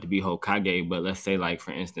Naruto wanted to be Hokage, but let's say like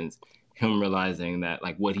for instance, him realizing that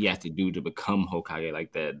like what he has to do to become Hokage,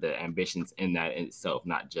 like the ambitions in that in itself,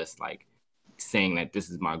 not just like saying that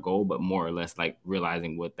this is my goal, but more or less like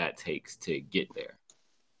realizing what that takes to get there.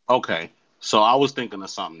 Okay, so I was thinking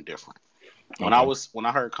of something different. When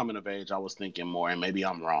I heard coming of age, I was thinking more, and maybe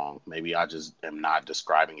I'm wrong. Maybe I just am not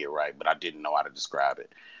describing it right, but I didn't know how to describe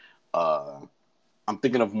it. I'm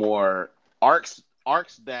thinking of more arcs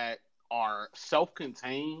that are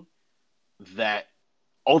self-contained that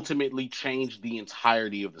ultimately change the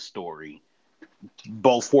entirety of the story,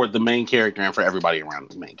 both for the main character and for everybody around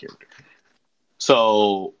the main character.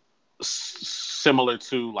 So similar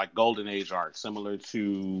to like Golden Age arc, similar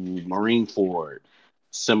to Marineford,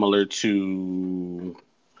 similar to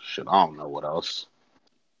shit, I don't know what else.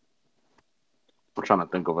 I'm trying to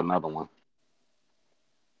think of another one.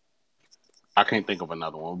 I can't think of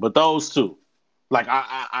another one, but those two, like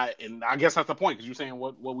and I guess that's the point because you're saying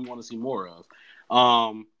what we want to see more of.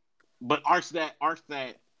 But arcs that are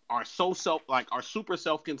so are super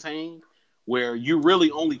self-contained, where you're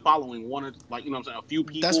really only following one or like you know what I'm saying, a few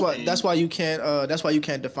people. That's why you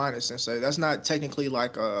can't define it, Sensei. That's not technically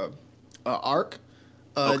like a arc.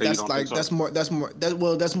 Okay, that's like so? that's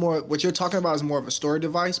more what you're talking about is more of a story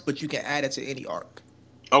device, but you can add it to any arc.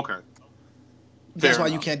 Okay. That's why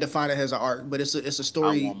you can't define it as an arc, but it's a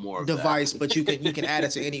story device, but you can add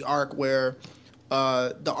it to any arc where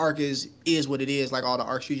the arc is what it is, like all the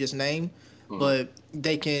arcs you just named, but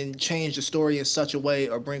they can change the story in such a way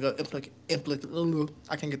or bring up I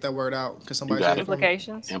can't get that word out because somebody said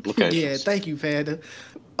implications. Yeah, thank you, Panda.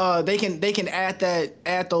 They can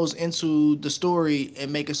add those into the story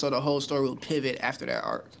and make it so the whole story will pivot after that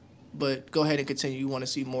arc. But go ahead and continue. You want to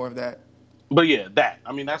see more of that? But yeah,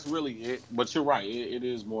 that's really it. But you're right. It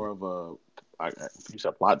is more of you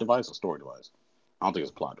said plot device or story device? I don't think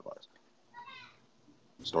it's a plot device.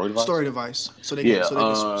 Story device. Story device. So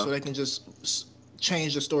they can just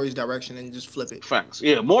change the story's direction and just flip it. Facts.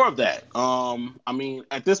 Yeah, more of that. I mean,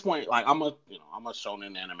 at this point, like I'm a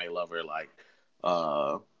shonen anime lover, like,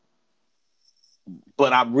 but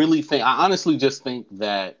I honestly just think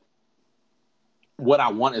that what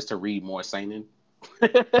I want is to read more seinen.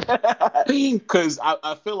 Because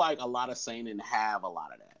I feel like a lot of seinen have a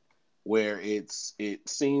lot of that, where it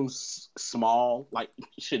seems small. Like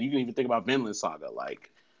shit, you can even think about Vinland Saga.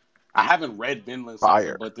 Like I haven't read Vinland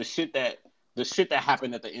Saga, but the shit that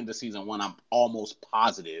happened at the end of season 1, I'm almost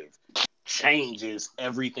positive changes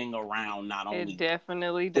everything around. Not only it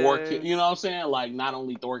definitely Thorkill, does. you know what I'm saying? Like not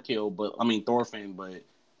only Thorkill, but I mean Thorfinn, but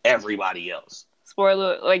everybody else.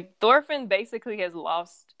 Spoiler: like Thorfinn basically has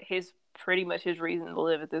lost pretty much his reason to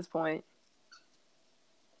live at this point.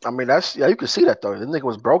 I mean, you can see that though. The nigga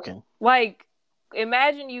was broken. Like,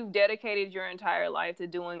 imagine you've dedicated your entire life to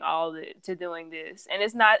doing this, and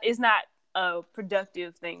it's not a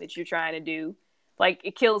productive thing that you're trying to do. Like,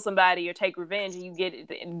 it kills somebody or take revenge, and you get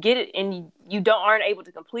it, and you aren't able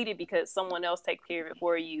to complete it because someone else takes care of it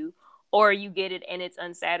for you, or you get it and it's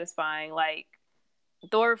unsatisfying. Like,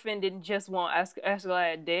 Thorfinn didn't just want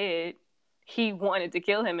Askeladd dead. He wanted to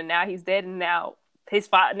kill him, and now he's dead, and now he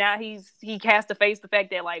has to face the fact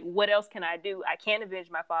that, like, what else can I do? I can't avenge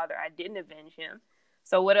my father. I didn't avenge him.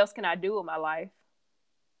 So what else can I do with my life?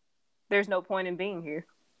 There's no point in being here.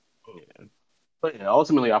 Yeah. But yeah,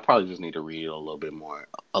 ultimately, I probably just need to read a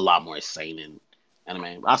lot more seinen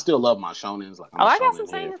anime. I still love my shonens. Like, I got some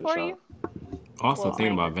seinen for you. Also,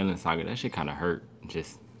 thinking about Vinland Saga, that shit kind of hurt.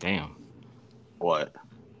 Just damn. What?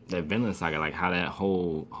 That Vinland Saga, like how that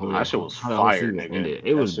whole that shit was fire, nigga. Ended.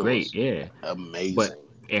 It was great, yeah, amazing. But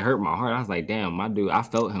it hurt my heart. I was like, damn, my dude. I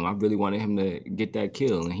felt him. I really wanted him to get that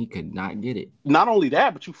kill, and he could not get it. Not only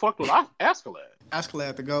that, but you fucked with Askeladd.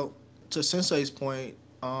 Askeladd the GOAT. To Sensei's point,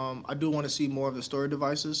 I do want to see more of the story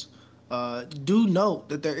devices. Do note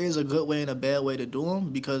that there is a good way and a bad way to do them,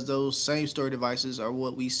 because those same story devices are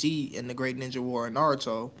what we see in the Great Ninja War and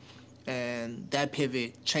Naruto, and that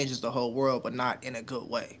pivot changes the whole world, but not in a good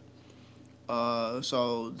way.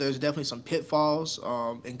 So there's definitely some pitfalls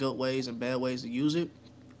in good ways and bad ways to use it.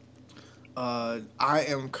 I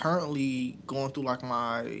am currently going through like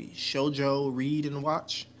my shoujo read and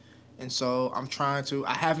watch, and so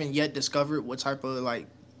I haven't yet discovered what type of like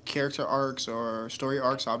character arcs or story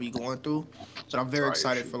arcs I'll be going through, but I'm very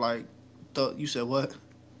excited for like you said what?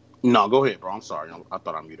 No, go ahead, bro. I'm sorry. I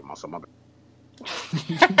thought I muted myself. My bad.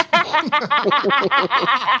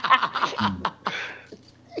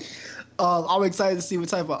 I'm excited to see what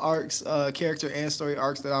type of arcs, character and story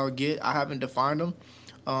arcs that I'll get. I haven't defined them.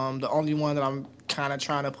 The only one that I'm kind of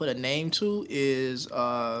trying to put a name to is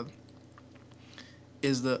the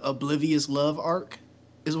Oblivious Love arc,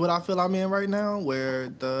 is what I feel I'm in right now, where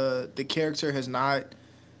the character has not,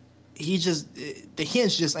 the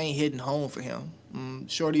hinge just ain't hitting home for him.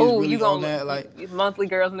 Shorty is Oh, really you on gonna that. Like, monthly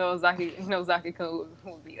girls know Zaki Kun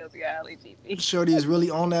would be up your alley, GP. Shorty is really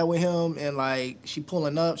on that with him, and like she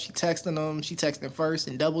pulling up, she texting him, she texting first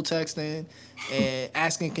and double texting, and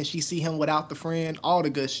asking can she see him without the friend, all the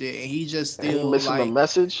good shit, and he just And he still missing the like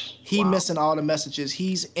message. he missing all the messages.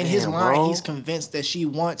 He's in his Damn, mind, bro. he's convinced that she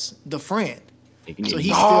wants the friend, Thinking so it-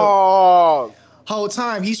 he's still Dog. whole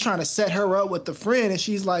time he's trying to set her up with the friend, and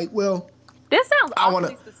she's like, well, This sounds I awfully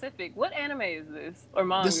wanna- specific. What anime is this? Or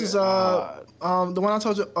manga? this is God. the one I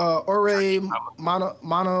told you, Ore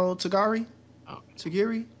Mono Tagari, Oh.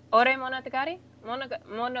 Tagiri. Ore Monogatari?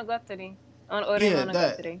 Monogatari. On Ore Yeah,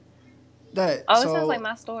 Monogatari. That Oh, it so, sounds like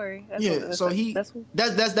my story. That's yeah, what, so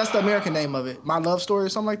that's the American name of it. My Love Story or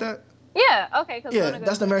something like that. yeah, okay. Yeah,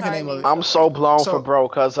 that's the American name of it. I'm so blown So- for bro,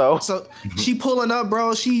 cuzzo. So she pulling up,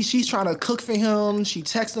 bro. She's trying to cook for him. She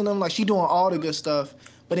texting him, like she doing all the good stuff.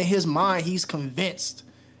 But in his mind, he's convinced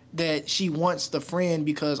that she wants the friend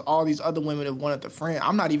because all these other women have wanted the friend.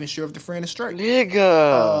 I'm not even sure if the friend is straight.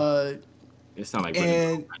 Nigga. It sounds like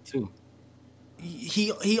and- too.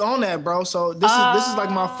 He on that, bro. So this is like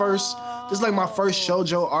my first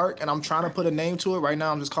shoujo arc, and I'm trying to put a name to it right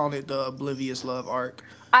now. I'm just calling it the Oblivious Love arc.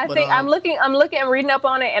 I But, think I'm reading up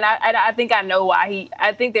on it, and I think I know why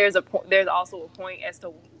I think there's also a point as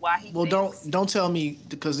to why he. Well, thinks. don't tell me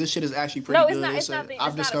because this shit is actually pretty No, good. it's not. It's a- not. It's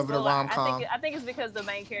I've not discovered a spoiler. rom com. I think it's because the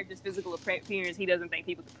main character's physical appearance. He doesn't think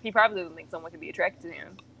he probably doesn't think someone can be attracted to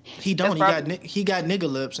him. He don't. That's He got nigga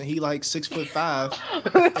lips, and he like 6'5".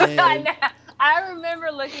 I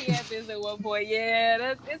remember looking at this at one point.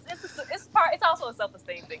 Yeah, it's also a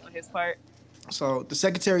self-esteem thing on his part. So the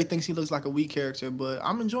secretary thinks he looks like a weak character, but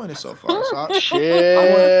I'm enjoying it so far. So Chill.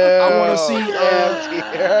 I wanna see,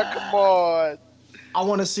 Yeah, come on. I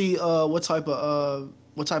want to see what type of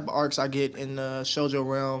arcs I get in the shoujo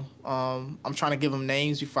realm. I'm trying to give them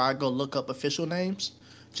names before I go look up official names,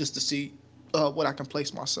 just to see what I can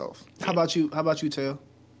place myself. How about you? How about you, Tail?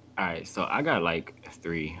 All right, so I got like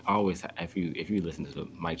 3. I always, if you listen to the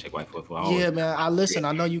Mic Check White 44, I always, Yeah, man. I listen.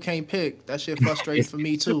 I know you can't pick. That shit frustrating for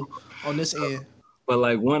me too on this end. but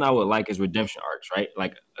like one I would like is redemption arcs, right?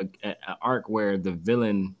 Like an arc where the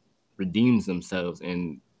villain redeems themselves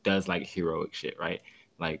and does like heroic shit, right?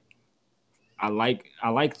 Like I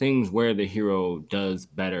like things where the hero does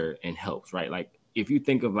better and helps, right? Like if you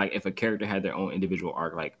think of like if a character had their own individual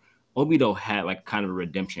arc, like Obito had like kind of a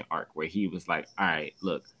redemption arc where he was like, all right,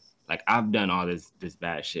 look, like I've done all this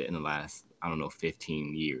bad shit in the last, I don't know,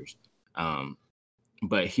 15 years.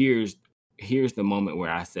 But here's the moment where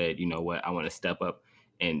I said, you know what, I want to step up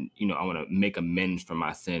and, you know, I want to make amends for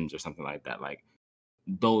my sins or something like that. Like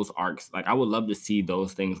those arcs, like I would love to see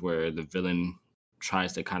those things where the villain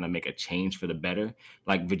tries to kind of make a change for the better.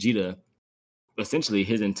 Like Vegeta, essentially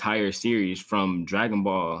his entire series from Dragon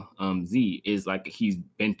Ball Z is like he's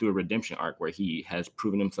been through a redemption arc where he has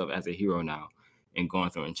proven himself as a hero now and gone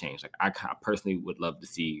through and changed. Like I personally would love to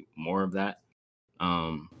see more of that.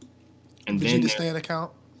 And then Vegeta stand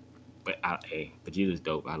account. but hey, Vegeta's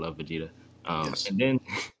dope. I love Vegeta. Yes. And then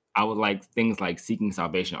I would like things like Seeking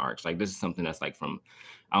Salvation arcs. Like this is something that's like from,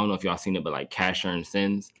 I don't know if y'all seen it, but like Cash Earn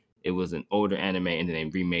Sins. It was an older anime and then they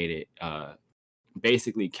remade it.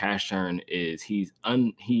 Basically, Cash Earn is he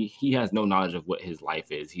has no knowledge of what his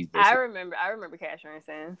life is. He's I basically, remember Cash Earn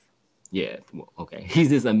Sins. yeah, well, okay. He's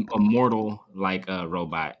this immortal like a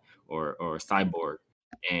robot or cyborg,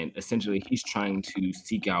 and essentially he's trying to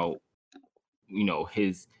seek out, you know,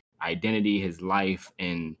 his identity, his life,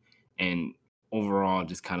 and overall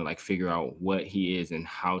just kind of like figure out what he is and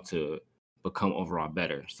how to become overall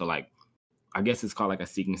better. So like, I guess it's called like a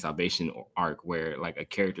Seeking Salvation arc where like a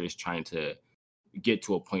character is trying to get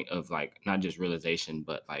to a point of like not just realization,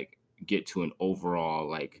 but like get to an overall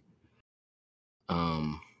like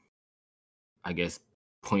I guess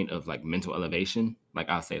point of like mental elevation. Like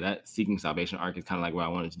I'll say that Seeking Salvation arc is kind of like what I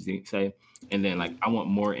wanted to say. And then like I want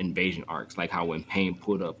more invasion arcs, like how when Pain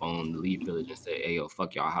pulled up on the Leaf Village and said, "Hey yo,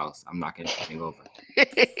 fuck y'all house. I'm knocking everything over."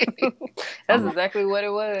 That's exactly what it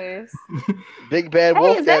was. Big bad Hey,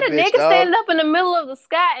 wolf. is that a bitch, nigga dog. standing up in the middle of the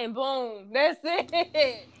sky and boom, that's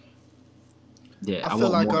it. Yeah, I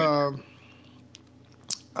feel want like more.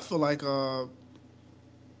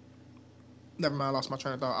 never mind. I lost my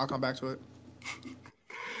train of thought. I'll come back to it.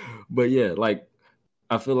 But yeah, like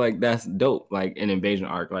I feel like that's dope. Like an invasion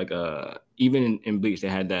arc, like even in Bleach they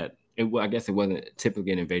had that. I guess it wasn't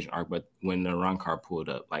typically an invasion arc, but when the Rancor pulled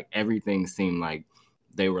up, like everything seemed like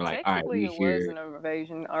they were like, all right, Technically, we it was here. an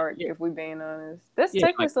invasion arc, Yeah. if we're being honest. That's Yeah,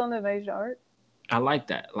 technically like- still an invasion arc. I like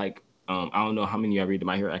that. Like I don't know how many of y'all read the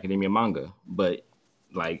My Hero Academia manga, but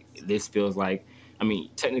like this feels like, I mean,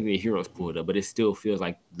 technically the heroes pulled up, but it still feels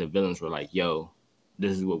like the villains were like, yo,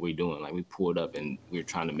 this is what we're doing. Like we pulled up and we're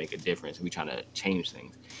trying to make a difference. We're trying to change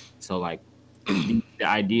things. So like the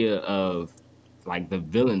idea of like the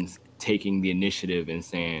villains taking the initiative and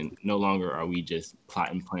saying no longer are we just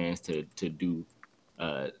plotting plans to do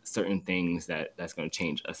certain things that's going to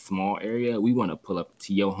change a small area. We want to pull up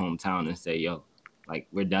to your hometown and say, yo, like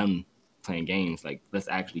we're done playing games. Like let's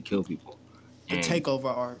actually kill people. The takeover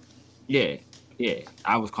arc. Yeah.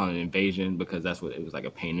 I was calling it invasion because that's what it was, like a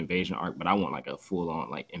pain invasion arc. But I want like a full on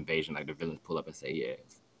like invasion, like the villains pull up and say,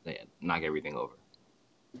 yeah, knock everything over.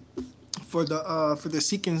 For the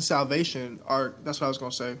Seeking Salvation arc, that's what I was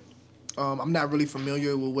gonna say. I'm not really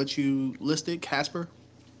familiar with what you listed, Casper.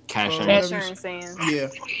 Casher and Sands. Yeah.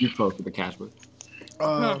 You close to the Casper.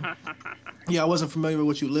 Yeah, I wasn't familiar with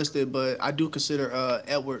what you listed, but I do consider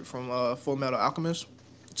Edward from Full Metal Alchemist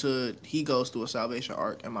he goes through a salvation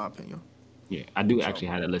arc, in my opinion. Yeah, I do actually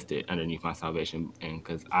have it listed underneath my salvation, and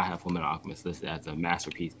because I have Full Metal Alchemist listed as a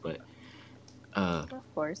masterpiece, but of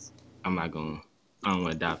course, I don't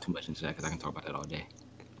want to dive too much into that because I can talk about that all day.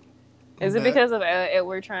 Is it because of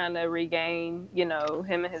Edward trying to regain, him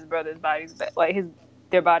and his brother's bodies back, like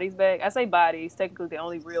their bodies back? I say bodies. Technically, the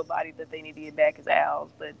only real body that they need to get back is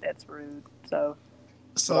Al's, but that's rude. So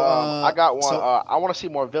I got one. I want to see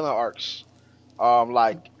more villain arcs.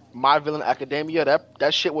 Like My Villain Academia,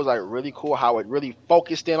 that shit was like really cool. How it really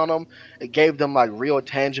focused in on them. It gave them like real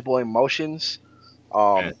tangible emotions.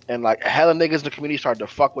 And like hella niggas in the community started to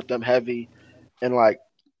fuck with them heavy. And like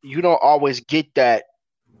you don't always get that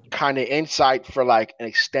kind of insight for like an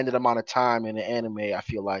extended amount of time in the anime. I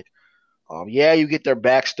feel like, yeah, you get their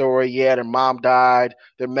backstory. Yeah, their mom died.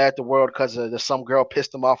 They're mad at the world because some girl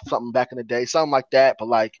pissed them off, something back in the day, something like that. But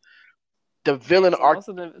like the villain arc,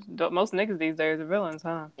 most niggas these days are villains,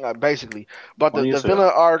 huh? Basically, but the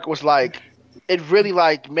villain arc was like, it really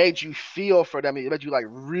like made you feel for them. It made you like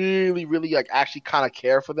really, really like actually kind of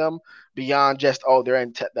care for them beyond just they're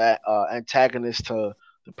antagonist to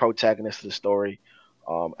the protagonist of the story.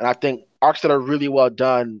 And I think arcs that are really well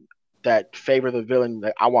done that favor the villain,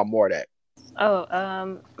 I want more of that.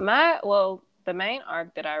 The main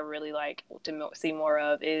arc that I really like to see more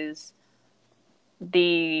of is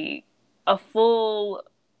I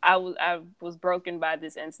was broken by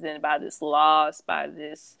this incident, by this loss, by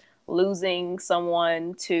this losing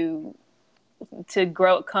someone to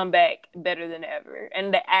come back better than ever.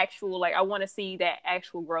 And the actual, I want to see that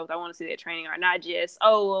actual growth. I want to see that training arc, not just,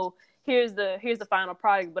 here's the final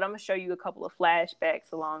product, but I'm going to show you a couple of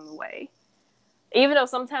flashbacks along the way. Even though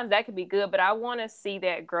sometimes that could be good, but I want to see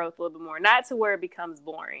that growth a little bit more, not to where it becomes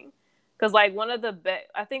boring. Because I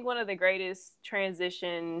think one of the greatest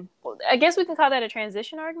transition, I guess we can call that a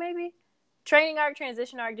transition arc, maybe? Training arc,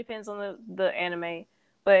 transition arc, depends on the anime.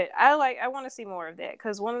 But I want to see more of that,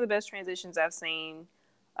 because one of the best transitions I've seen,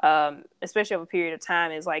 especially over a period of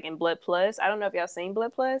time, is like in Blood Plus. I don't know if y'all seen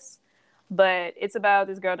Blood Plus, but it's about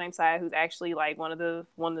this girl named Saya who's actually like one of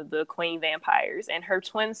the queen vampires, and her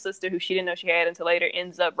twin sister, who she didn't know she had until later,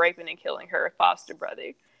 ends up raping and killing her foster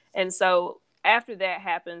brother. And so after that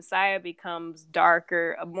happens, Saya becomes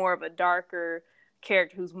more of a darker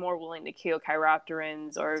character who's more willing to kill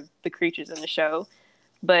chiropterans or the creatures in the show.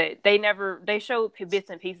 But they show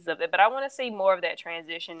bits and pieces of it. But I want to see more of that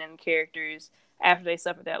transition in characters after they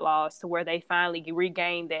suffer that loss, to where they finally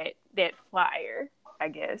regain that fire, I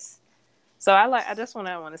guess. So that's what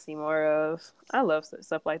I want to see more of. I love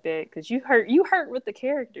stuff like that, because you hurt with the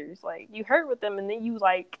characters, like you hurt with them, and then you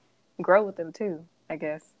like grow with them too, I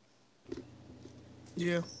guess.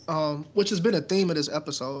 Yeah, which has been a theme of this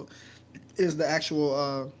episode, is the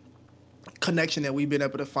actual connection that we've been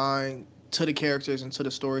able to find to the characters and to the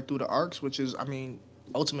story through the arcs, which is,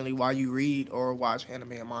 ultimately why you read or watch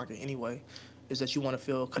anime and manga anyway, is that you want to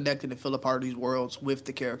feel connected and feel a part of these worlds with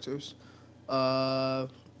the characters. I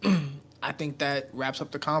think that wraps up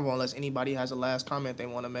the convo, unless anybody has a last comment they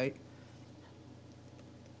want to make.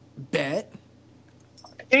 Bet.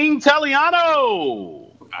 King Teliano!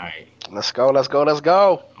 All right. Let's go.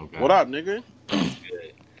 Okay. What up, nigga?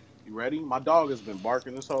 You ready? My dog has been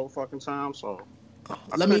barking this whole fucking time, so...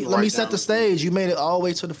 Let me set the stage. You made it all the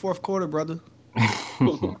way to the fourth quarter, brother.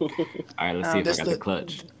 All right, let's see if I got the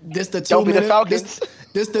clutch. This the Don't be the 2 minute. Falcons.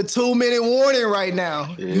 This the 2 minute warning right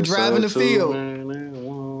now. You driving the field.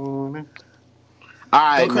 All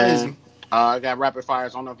right, Go crazy. man. I got rapid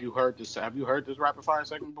fires. I don't know if you heard this. Have you heard this rapid fire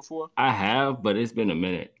segment before? I have, but it's been a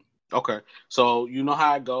minute. Okay, so you know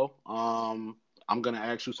how I go. I'm gonna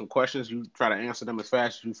ask you some questions. You try to answer them as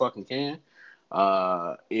fast as you fucking can.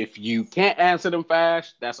 If you can't answer them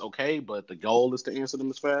fast, that's okay. But the goal is to answer them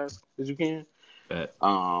as fast as you can. Bet.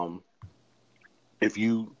 If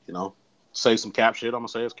you say some cap shit, I'm gonna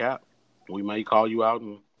say it's cap. We may call you out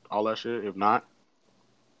and all that shit. If not,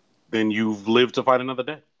 then you've lived to fight another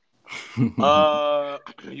day.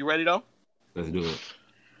 You ready though? Let's do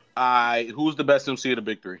it. Who's the best MC of the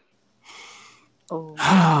big three?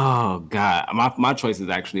 Oh God, my choice is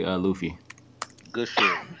actually Luffy. Good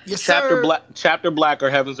shit. Yes, Chapter sir. Chapter Black or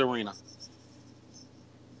Heaven's Arena?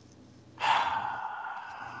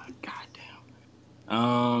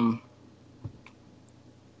 Goddamn.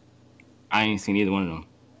 I ain't seen either one of them.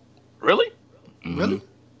 Really? Mhm. Really?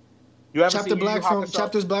 You haven't Chapter seen Yu Black Yu from Hakusho?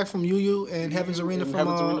 Chapters Black from Yu Yu and Heaven's Arena And from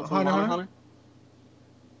Heaven's Arena from Hunter x Hunter?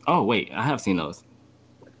 Oh wait, I have seen those.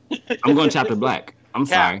 I'm going Chapter Black. I'm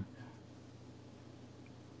Cap. sorry.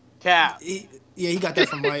 Cap. He got that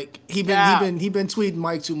from Mike. He Cap. been tweeting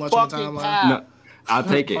Mike too much on the Fucking timeline. Cap. No, I'll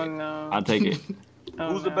take it. Oh, no. I'll take it.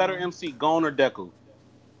 Oh, Who's the no. better MC, Gon or Deku?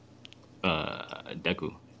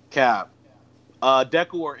 Deku. Cap.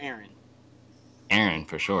 Deku or Aaron? Aaron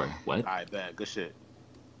for sure. What? All right, bad. Good shit.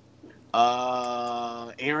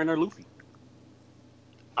 Aaron or Luffy?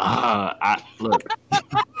 I look.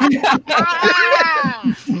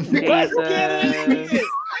 Jesus.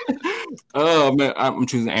 Oh man, I'm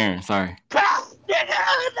choosing Aaron. Sorry. That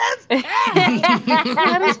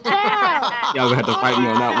is bad. Y'all gonna have to fight me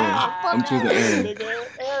on that one. I'm choosing Aaron. Nigga,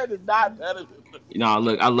 Aaron is not better than You know,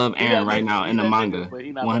 look, I love Aaron right now in the manga, but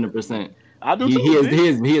he not 100%. I do He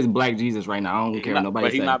too. is Black Jesus right now. I don't care what nobody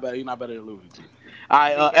But he's says. not better. He's not better than Luffy. Too. All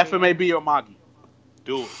right, FMAB or Magi?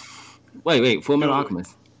 Do it. Wait, Full Metal Do it.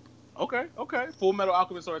 Alchemist. Okay. Full Metal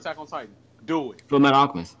Alchemist or Attack on Titan? Do it. Full Metal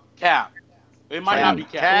Alchemist. Cap. It might not be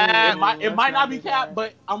Cap. Cap. It might not be Cap,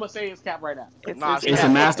 but I'm gonna say it's Cap right now. Nah, It's a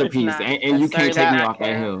Cap. masterpiece, It's not. and you That's can't sorry, take me not off that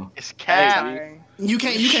Cap. hill. It's Cap. Sorry. You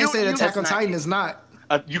can't say that Attack on That's Titan not- is not.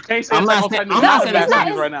 You can't say I'm Attack not on saying- Titan I'm is not not a saying it's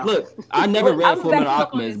masterpiece not- right now. Look, I never read I'm Full back Metal up on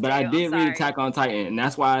Alchemist, this but I tail, did read sorry. Attack on Titan, and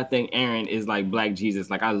that's why I think Aaron is like Black Jesus.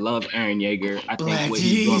 Like I love Aaron Yeager. I think Black what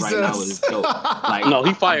he's doing right now Jesus. is dope. Like No,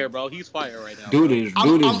 he fire, bro. He's fire right now. dude is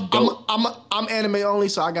dope. I'm anime only,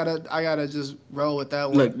 so I gotta just roll with that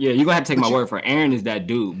one. Look, yeah, you're gonna have to take But my you- word for it. Aaron is that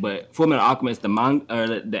dude, but Full Metal Alchemist,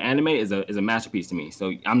 the anime is a masterpiece to me.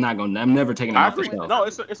 So I'm never taking it I off the agree. shelf. No,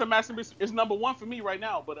 it's a masterpiece. It's number one for me right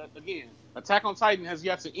now. But again, Attack on Titan has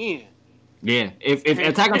yet to end. Yeah, if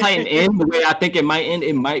Attack on Titan ends the way I think it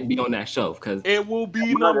might be on that shelf because It will be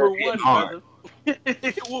I'm number hitting one, hard. brother.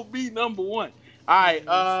 It will be number one. All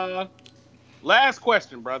right. Last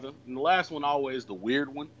question, brother. And the last one always the weird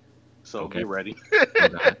one. So Okay. get ready.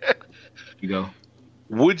 you go.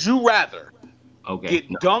 Would you rather Okay. get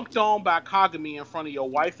dunked on by Kagami in front of your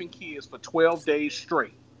wife and kids for 12 days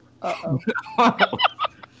straight,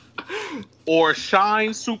 or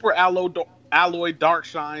shine super alloy dark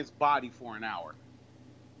shine's body for an hour?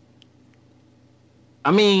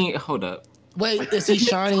 I mean, hold up. Wait, is he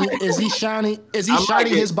shining? Is he shining like it.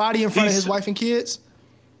 his body in front of He's- his wife and kids?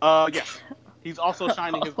 Yeah. He's also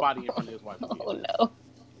shining his body in front of his wife and kids. Oh no.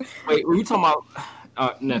 Wait, were you talking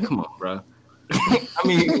about? No, come on, bro. I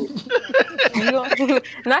mean,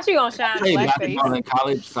 Not you gonna shine played blackface. basketball in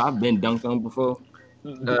college, so I've been dunked on before.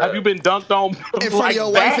 Have you been dunked on In front of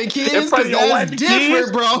your wife and kids? In front of your 'Cause wife that's and different,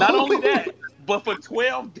 kids? bro. Not only that, but for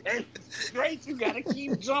 12 days straight, you gotta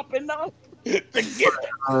keep jumping up to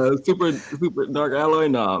get Super dark alloy?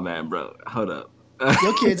 No, man, bro. Hold up.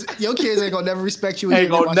 Your kids ain't gonna never respect you. Ain't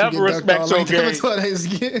again. They gonna watch you never get dunked respect on your like that game. for 12 days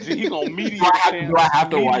again. He gonna meteor Do I have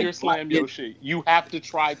to meteor wipe slam it? your shit. You have to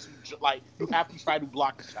try to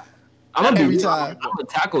block the shot. I'm Every be time. I'm a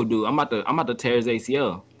tackle dude. I'm about to tear his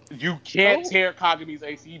ACL. You can't tear Kagami's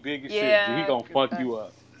AC big as Yeah, shit. He gonna fuck you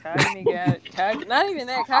up. Kagami not even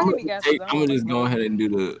that. Kagami got his I'm gonna just go ahead and do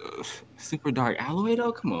the super dark alloy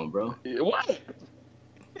though. Come on, bro. What?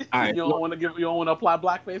 All right. You don't want to apply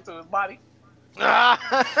blackface to his body for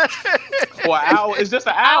an hour. It's just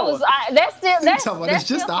an hour. That's talking still about it's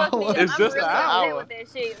just still an fucked me hour? up. It's I'm just really an upset hour. with that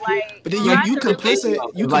shit. Like, But then I you have to Like,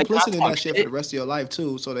 complicit in I that shit for the rest of your life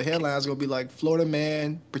too. So the headline's gonna be like Florida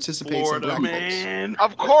man participates Florida in blackface. man.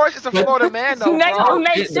 Of course, it's a Florida man though, They bro. gonna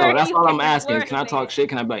make Shit, sure though, that's he all I'm was asking. Florida Can I talk man. shit?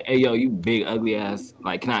 Can I be like, hey yo, you big ugly ass?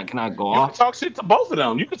 Like, can I go You can off? talk shit to both of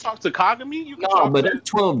them. You can talk to Kagami. You can No, talk but to. that's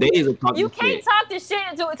 12 days of talking You can't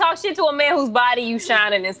shit. talk shit to a man whose body you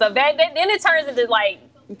shining and stuff. That then it turns into like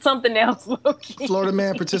something else. low-key. Florida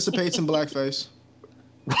man participates in blackface.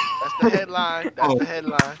 That's the headline. That's the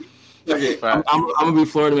headline. I'm gonna be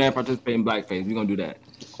Florida man participating in blackface. We're gonna do that.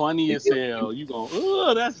 Funny as hell. You going?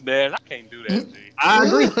 Oh, that's bad. I can't do that. G. I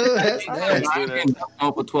agree. That's nasty. I ain't been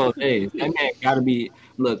on for 12 days. That man gotta be.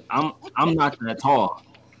 Look, I'm not that tall.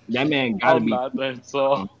 That man gotta I'm be. not that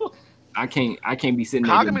so. I can't be sitting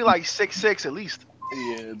there. Kagami like 6'6" at least.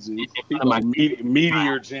 Yeah, G. In He front of my gonna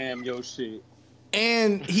meteor jam your shit.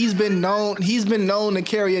 And he's been known to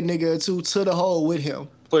carry a nigga or two to the hole with him.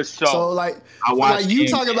 For sure. So like you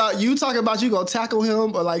talk about you gonna tackle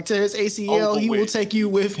him or like tear his ACL, he will take you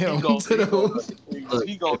with him to the hole.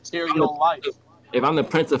 He gonna tear your life. If I'm the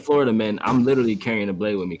Prince of Florida, man, I'm literally carrying a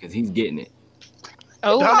blade with me because he's getting it.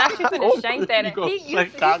 Oh, not you finna shank that. You gonna He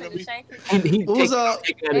shank finna shank it.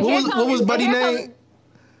 What was Buddy name?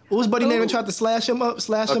 What was Buddy name that tried to slash him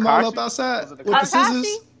all up outside with the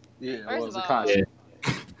scissors? Yeah, it First was of a all- concept.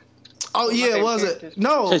 Oh yeah, was it?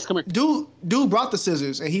 No, Chase, come here. dude brought the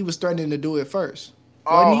scissors and he was threatening to do it first.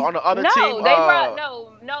 Oh, on the other team. No, they brought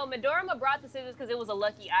Midorima brought the scissors because it was a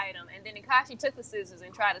lucky item, and then Ikachi took the scissors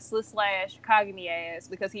and tried to slash Kagami ass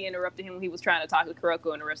because he interrupted him when he was trying to talk to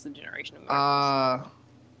Kuroko and the rest of the generation of Americans.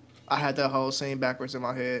 I had that whole scene backwards in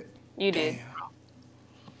my head. You did.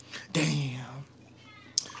 Damn.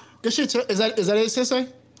 Good shit. Is that it, Sensei?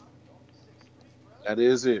 That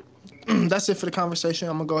is it. That's it for the conversation.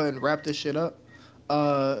 I'm gonna go ahead and wrap this shit up.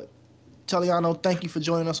 Teliano, thank you for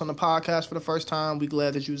joining us on the podcast for the first time. We're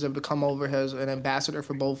glad that you was able to come over as an ambassador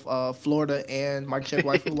for both Florida and Mike Check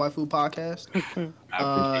Waifu podcast.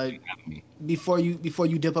 I appreciate you having me. Before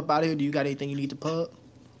you dip up out of here, do you got anything you need to plug?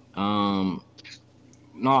 No,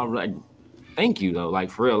 like, thank you though. Like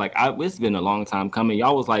for real, like it's been a long time coming.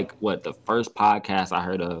 Y'all was like what the first podcast I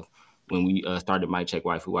heard of when we started Mic Check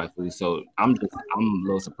Waifu. So I'm a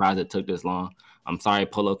little surprised it took this long. I'm sorry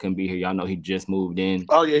Polo couldn't be here. Y'all know he just moved in.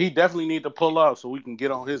 Oh yeah, he definitely need to pull up so we can get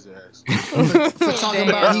on his ass. For talking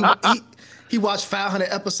about he watched 500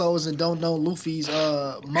 episodes and don't know Luffy's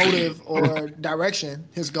motive or direction.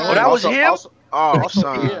 His goal. Oh, that was him.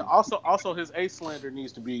 Also, yeah. Also, his ace slander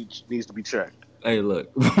needs to be checked. Hey,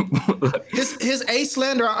 look. His Ace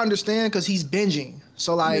slander I understand because he's binging.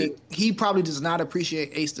 So like he probably does not appreciate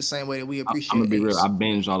Ace the same way that we appreciate. I'm gonna be Ace. real. I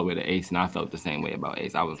binged all the way to Ace, and I felt the same way about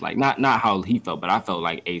Ace. I was like, not how he felt, but I felt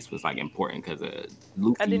like Ace was like important because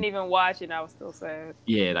Luffy. I didn't even watch it, and I was still sad.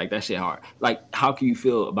 Yeah, like that shit hard. Like, how can you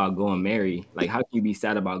feel about going married? Like, how can you be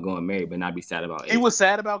sad about going married but not be sad about Ace? He was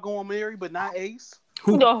sad about going married, but not Ace.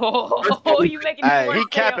 No, you making this worse. He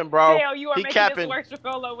capping, bro. Tell you are He making capping. this worse for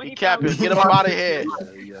Folo when He capping. told Get me. him out of here.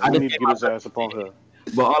 I need to get his ass up on her.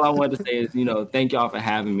 But all I wanted to say is, thank y'all for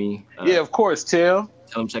having me. Yeah, of course, Tell.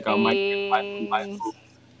 Tell them check out my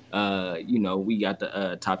waifu. We got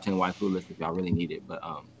the top 10 waifu list if y'all really need it. But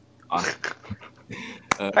awesome.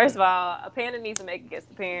 First of all, a panda needs to make a guest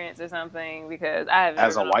appearance or something because I haven't.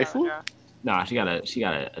 As a ever been on waifu? that Nah, she got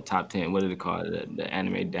a top 10. What is it called? The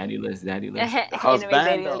anime daddy list. show. Anime Husbando.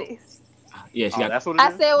 Zaddy list. Yeah, she Oh, got. that's what it I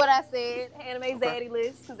is? said what I said. Anime Zaddy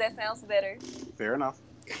list because that sounds better. Fair enough.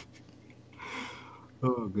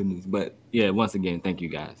 Oh goodness. But yeah, once again, thank you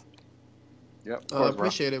guys. Yep. Of course, bro.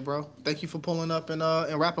 Appreciate it, bro. Thank you for pulling up and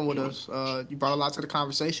rapping with us. You brought a lot to the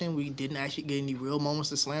conversation. We didn't actually get any real moments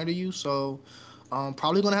to slander you, so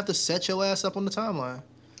probably gonna have to set your ass up on the timeline.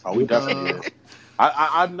 Oh, we definitely. will.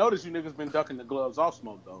 I've noticed you niggas been ducking the gloves off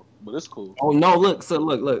smoke though, but it's cool. Oh no! Look.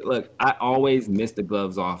 I always miss the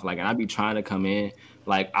gloves off. Like, and I be trying to come in.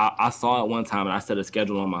 Like, I saw it one time and I set a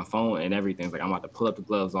schedule on my phone and everything's like I'm about to pull up the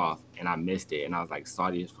gloves off and I missed it and I was like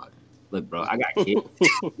salty as fuck. Look, bro, I got kids.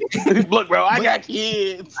 Look, bro, I got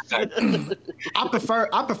kids. I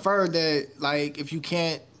prefer that, like, if you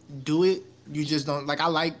can't do it, you just don't. Like, I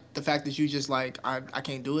like the fact that you just like I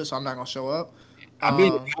can't do it, so I'm not gonna show up. I'll be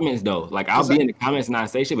in the comments though. Like, I'll be in the comments and I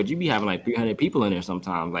say shit, but you be having like 300 people in there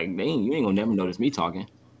sometimes. Like, you ain't gonna never notice me talking.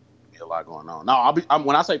 A lot going on. No,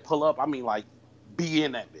 when I say pull up, I mean like be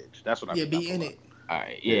in that bitch. That's what I mean. Yeah, be in it. All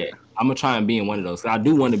right, yeah. I'm gonna try and be in one of those. 'Cause I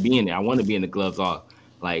do want to be in there. I want to be in the gloves off.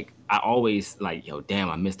 Like, I always like, yo, damn,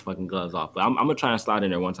 I missed the fucking gloves off. But I'm gonna try and slide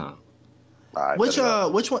in there one time. All right,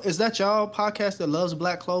 Which one is that? Y'all podcast that loves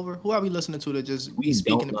Black Clover? Who are we listening to that just be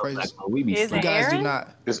speaking the praises? Black Clover. We be Is You it slapping. guys do Aaron? not.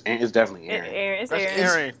 It's definitely Aaron. It's That's Aaron.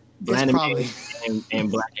 Aaron. Black It's anime probably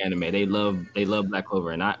and black anime. They love Black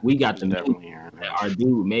Clover, and we got It's them. definitely Aaron. Our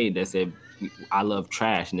dude made that said, "I love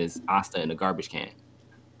trash," and it's Asta in the garbage can.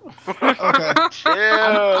 okay. Chill,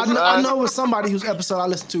 I son. know it was somebody whose episode I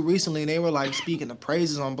listened to recently, and they were like speaking the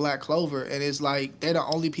praises on Black Clover, and it's like they're the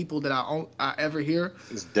only people that I ever hear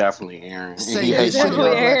It's definitely Aaron. And say he good hates shit my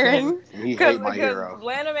about Definitely Black Aaron. Clover. and he Because hate my hero.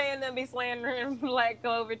 Blaname and them be slandering Black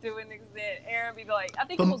Clover to an extent. Aaron be like, I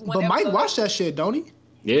think it But, was one but Mike episode. watched that shit, don't he?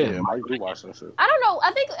 Yeah, Yeah, Mike do watch that shit. I don't know.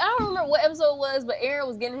 I don't remember what episode it was, but Aaron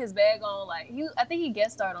was getting his bag on. Like I think he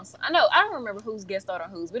guest starred on. I don't remember who's guest starred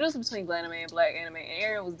on whose, but it was between Blaname and Black Anime. And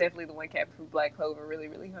Aaron was definitely the one capping for Black Clover really,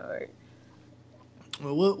 really hard.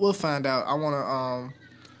 Well, we'll find out. I wanna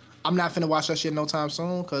I'm not finna watch that shit no time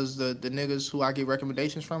soon because the niggas who I get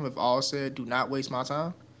recommendations from have all said do not waste my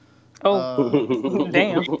time. Oh,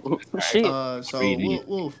 damn. Shit. So Reading.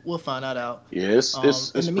 we'll find that out. Yeah, it's In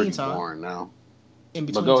the pretty meantime, boring now. In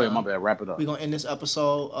But between go ahead, time, my bad. Wrap it up. we're gonna end this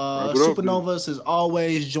episode. Wrap it up, Supernovas, as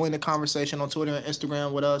always, join the conversation on Twitter and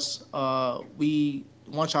Instagram with us. We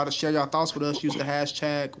want y'all to share your thoughts with us. Use the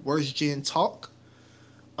hashtag WorstGenTalk.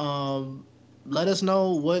 Let us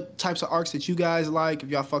know what types of arcs that you guys like. If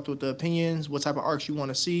y'all fucked with the opinions, what type of arcs you want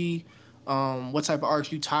to see, what type of arcs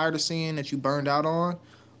you tired of seeing that you burned out on,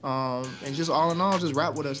 and just all in all, just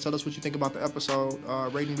rap with us. Tell us what you think about the episode.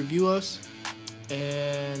 Rate and review us,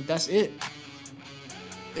 and that's it.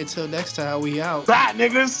 Until next time, we out. Bye,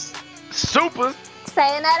 niggas. Super.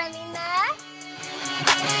 Saying that I mean.